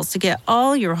professionals to get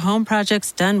all your home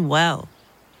projects done well.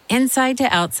 Inside to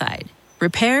outside,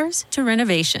 repairs to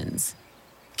renovations.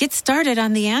 Get started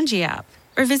on the Angie app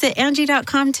or visit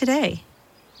Angie.com today.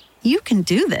 You can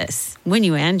do this when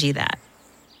you Angie that.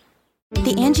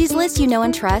 The Angie's List you know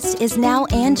and trust is now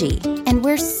Angie, and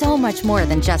we're so much more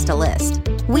than just a list.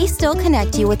 We still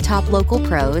connect you with top local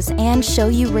pros and show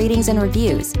you ratings and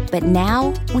reviews, but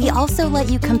now we also let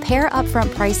you compare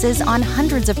upfront prices on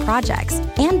hundreds of projects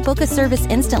and book a service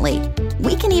instantly.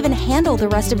 We can even handle the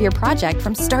rest of your project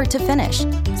from start to finish.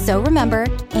 So remember,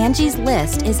 Angie's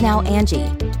List is now Angie,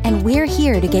 and we're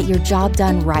here to get your job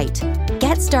done right.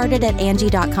 Get started at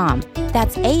Angie.com.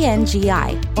 That's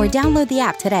ANGI, or download the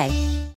app today.